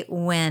a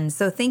win.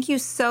 So thank you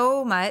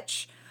so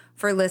much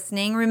for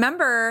listening.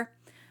 Remember,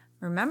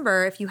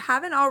 if you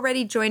haven't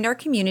already joined our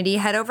community,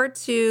 head over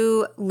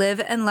to Live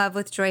and Love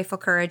with Joyful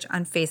Courage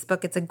on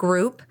Facebook. It's a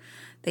group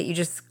that you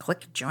just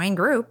click join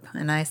group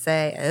and I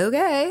say,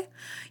 okay.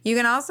 You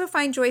can also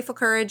find Joyful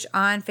Courage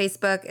on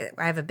Facebook.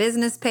 I have a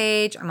business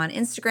page. I'm on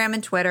Instagram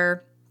and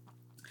Twitter.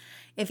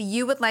 If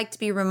you would like to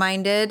be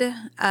reminded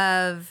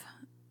of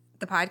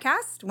the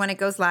podcast when it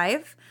goes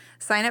live,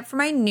 sign up for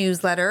my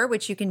newsletter,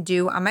 which you can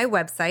do on my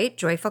website,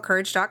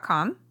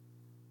 joyfulcourage.com.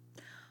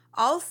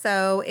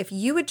 Also, if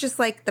you would just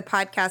like the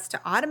podcast to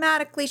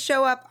automatically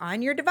show up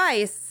on your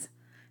device,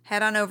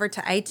 head on over to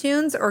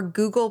iTunes or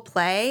Google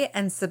Play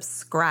and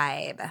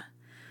subscribe.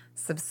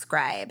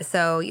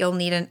 So you'll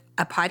need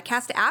a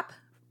podcast app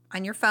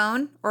on your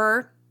phone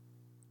or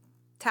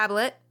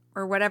tablet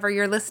or whatever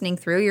you're listening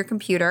through, your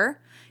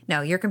computer.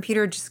 No, your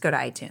computer, just go to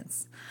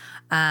iTunes.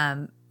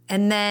 And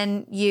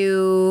then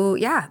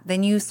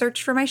then you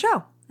search for my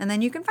show, and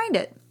then you can find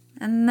it.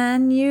 And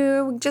then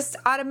you just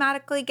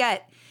automatically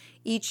get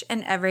each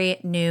and every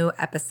new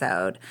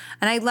episode.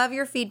 And I love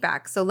your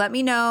feedback. So let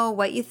me know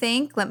what you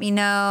think. Let me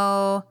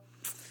know,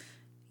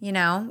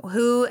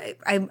 who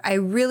I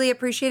really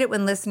appreciate it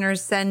when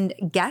listeners send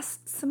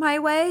guests my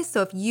way.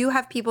 So if you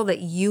have people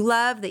that you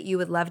love that you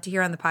would love to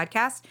hear on the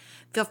podcast,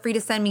 feel free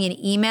to send me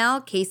an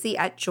email,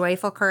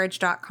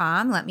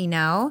 Casey@joyfulcourage.com. Let me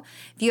know.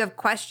 If you have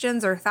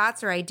questions or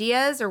thoughts or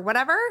ideas or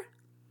whatever,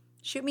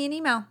 shoot me an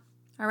email.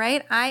 All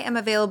right? I am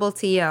available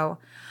to you.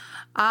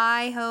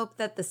 I hope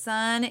that the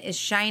sun is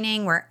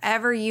shining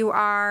wherever you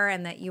are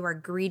and that you are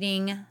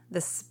greeting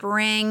the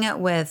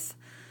spring with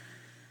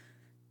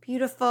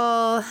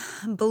beautiful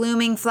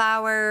blooming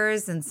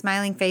flowers and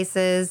smiling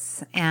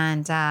faces.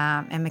 And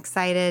I'm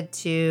excited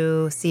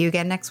to see you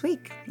again next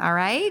week. All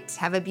right?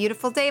 Have a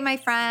beautiful day, my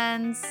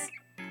friends.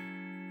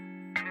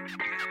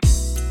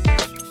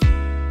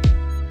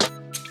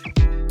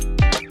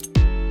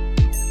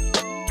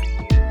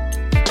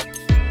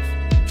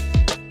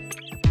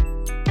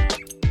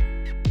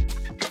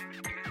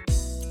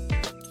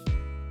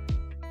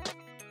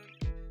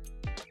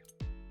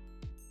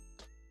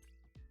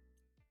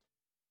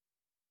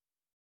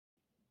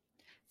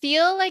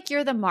 Feel like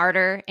you're the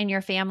martyr in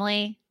your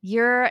family?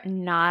 You're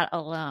not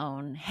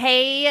alone.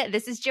 Hey,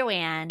 this is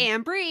Joanne.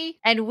 And Bree.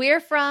 And we're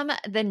from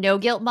the No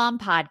Guilt Mom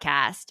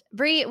podcast.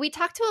 Bree, we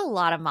talk to a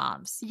lot of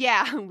moms.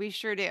 Yeah, we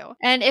sure do.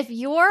 And if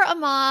you're a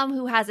mom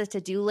who has a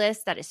to-do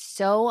list that is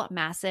so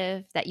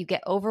massive that you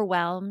get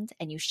overwhelmed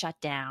and you shut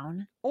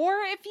down, or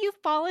if you've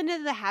fallen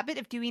into the habit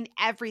of doing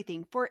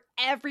everything for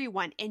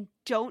everyone and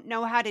don't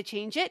know how to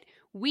change it,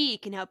 we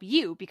can help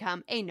you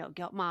become a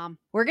no-guilt mom.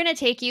 we're going to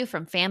take you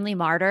from family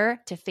martyr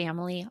to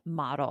family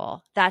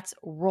model. That's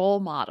role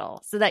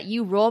model, so that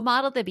you role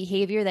model the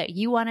behavior that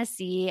you want to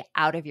see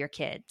out of your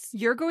kids.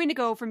 You're going to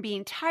go from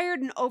being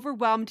tired and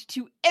overwhelmed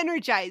to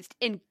energized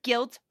and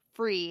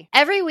guilt-free.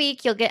 Every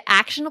week, you'll get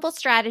actionable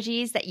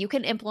strategies that you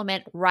can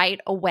implement right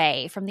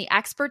away from the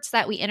experts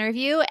that we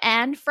interview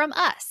and from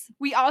us.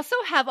 We also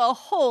have a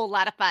whole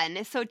lot of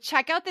fun, so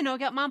check out the No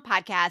Guilt Mom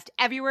podcast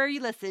everywhere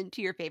you listen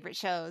to your favorite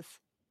shows.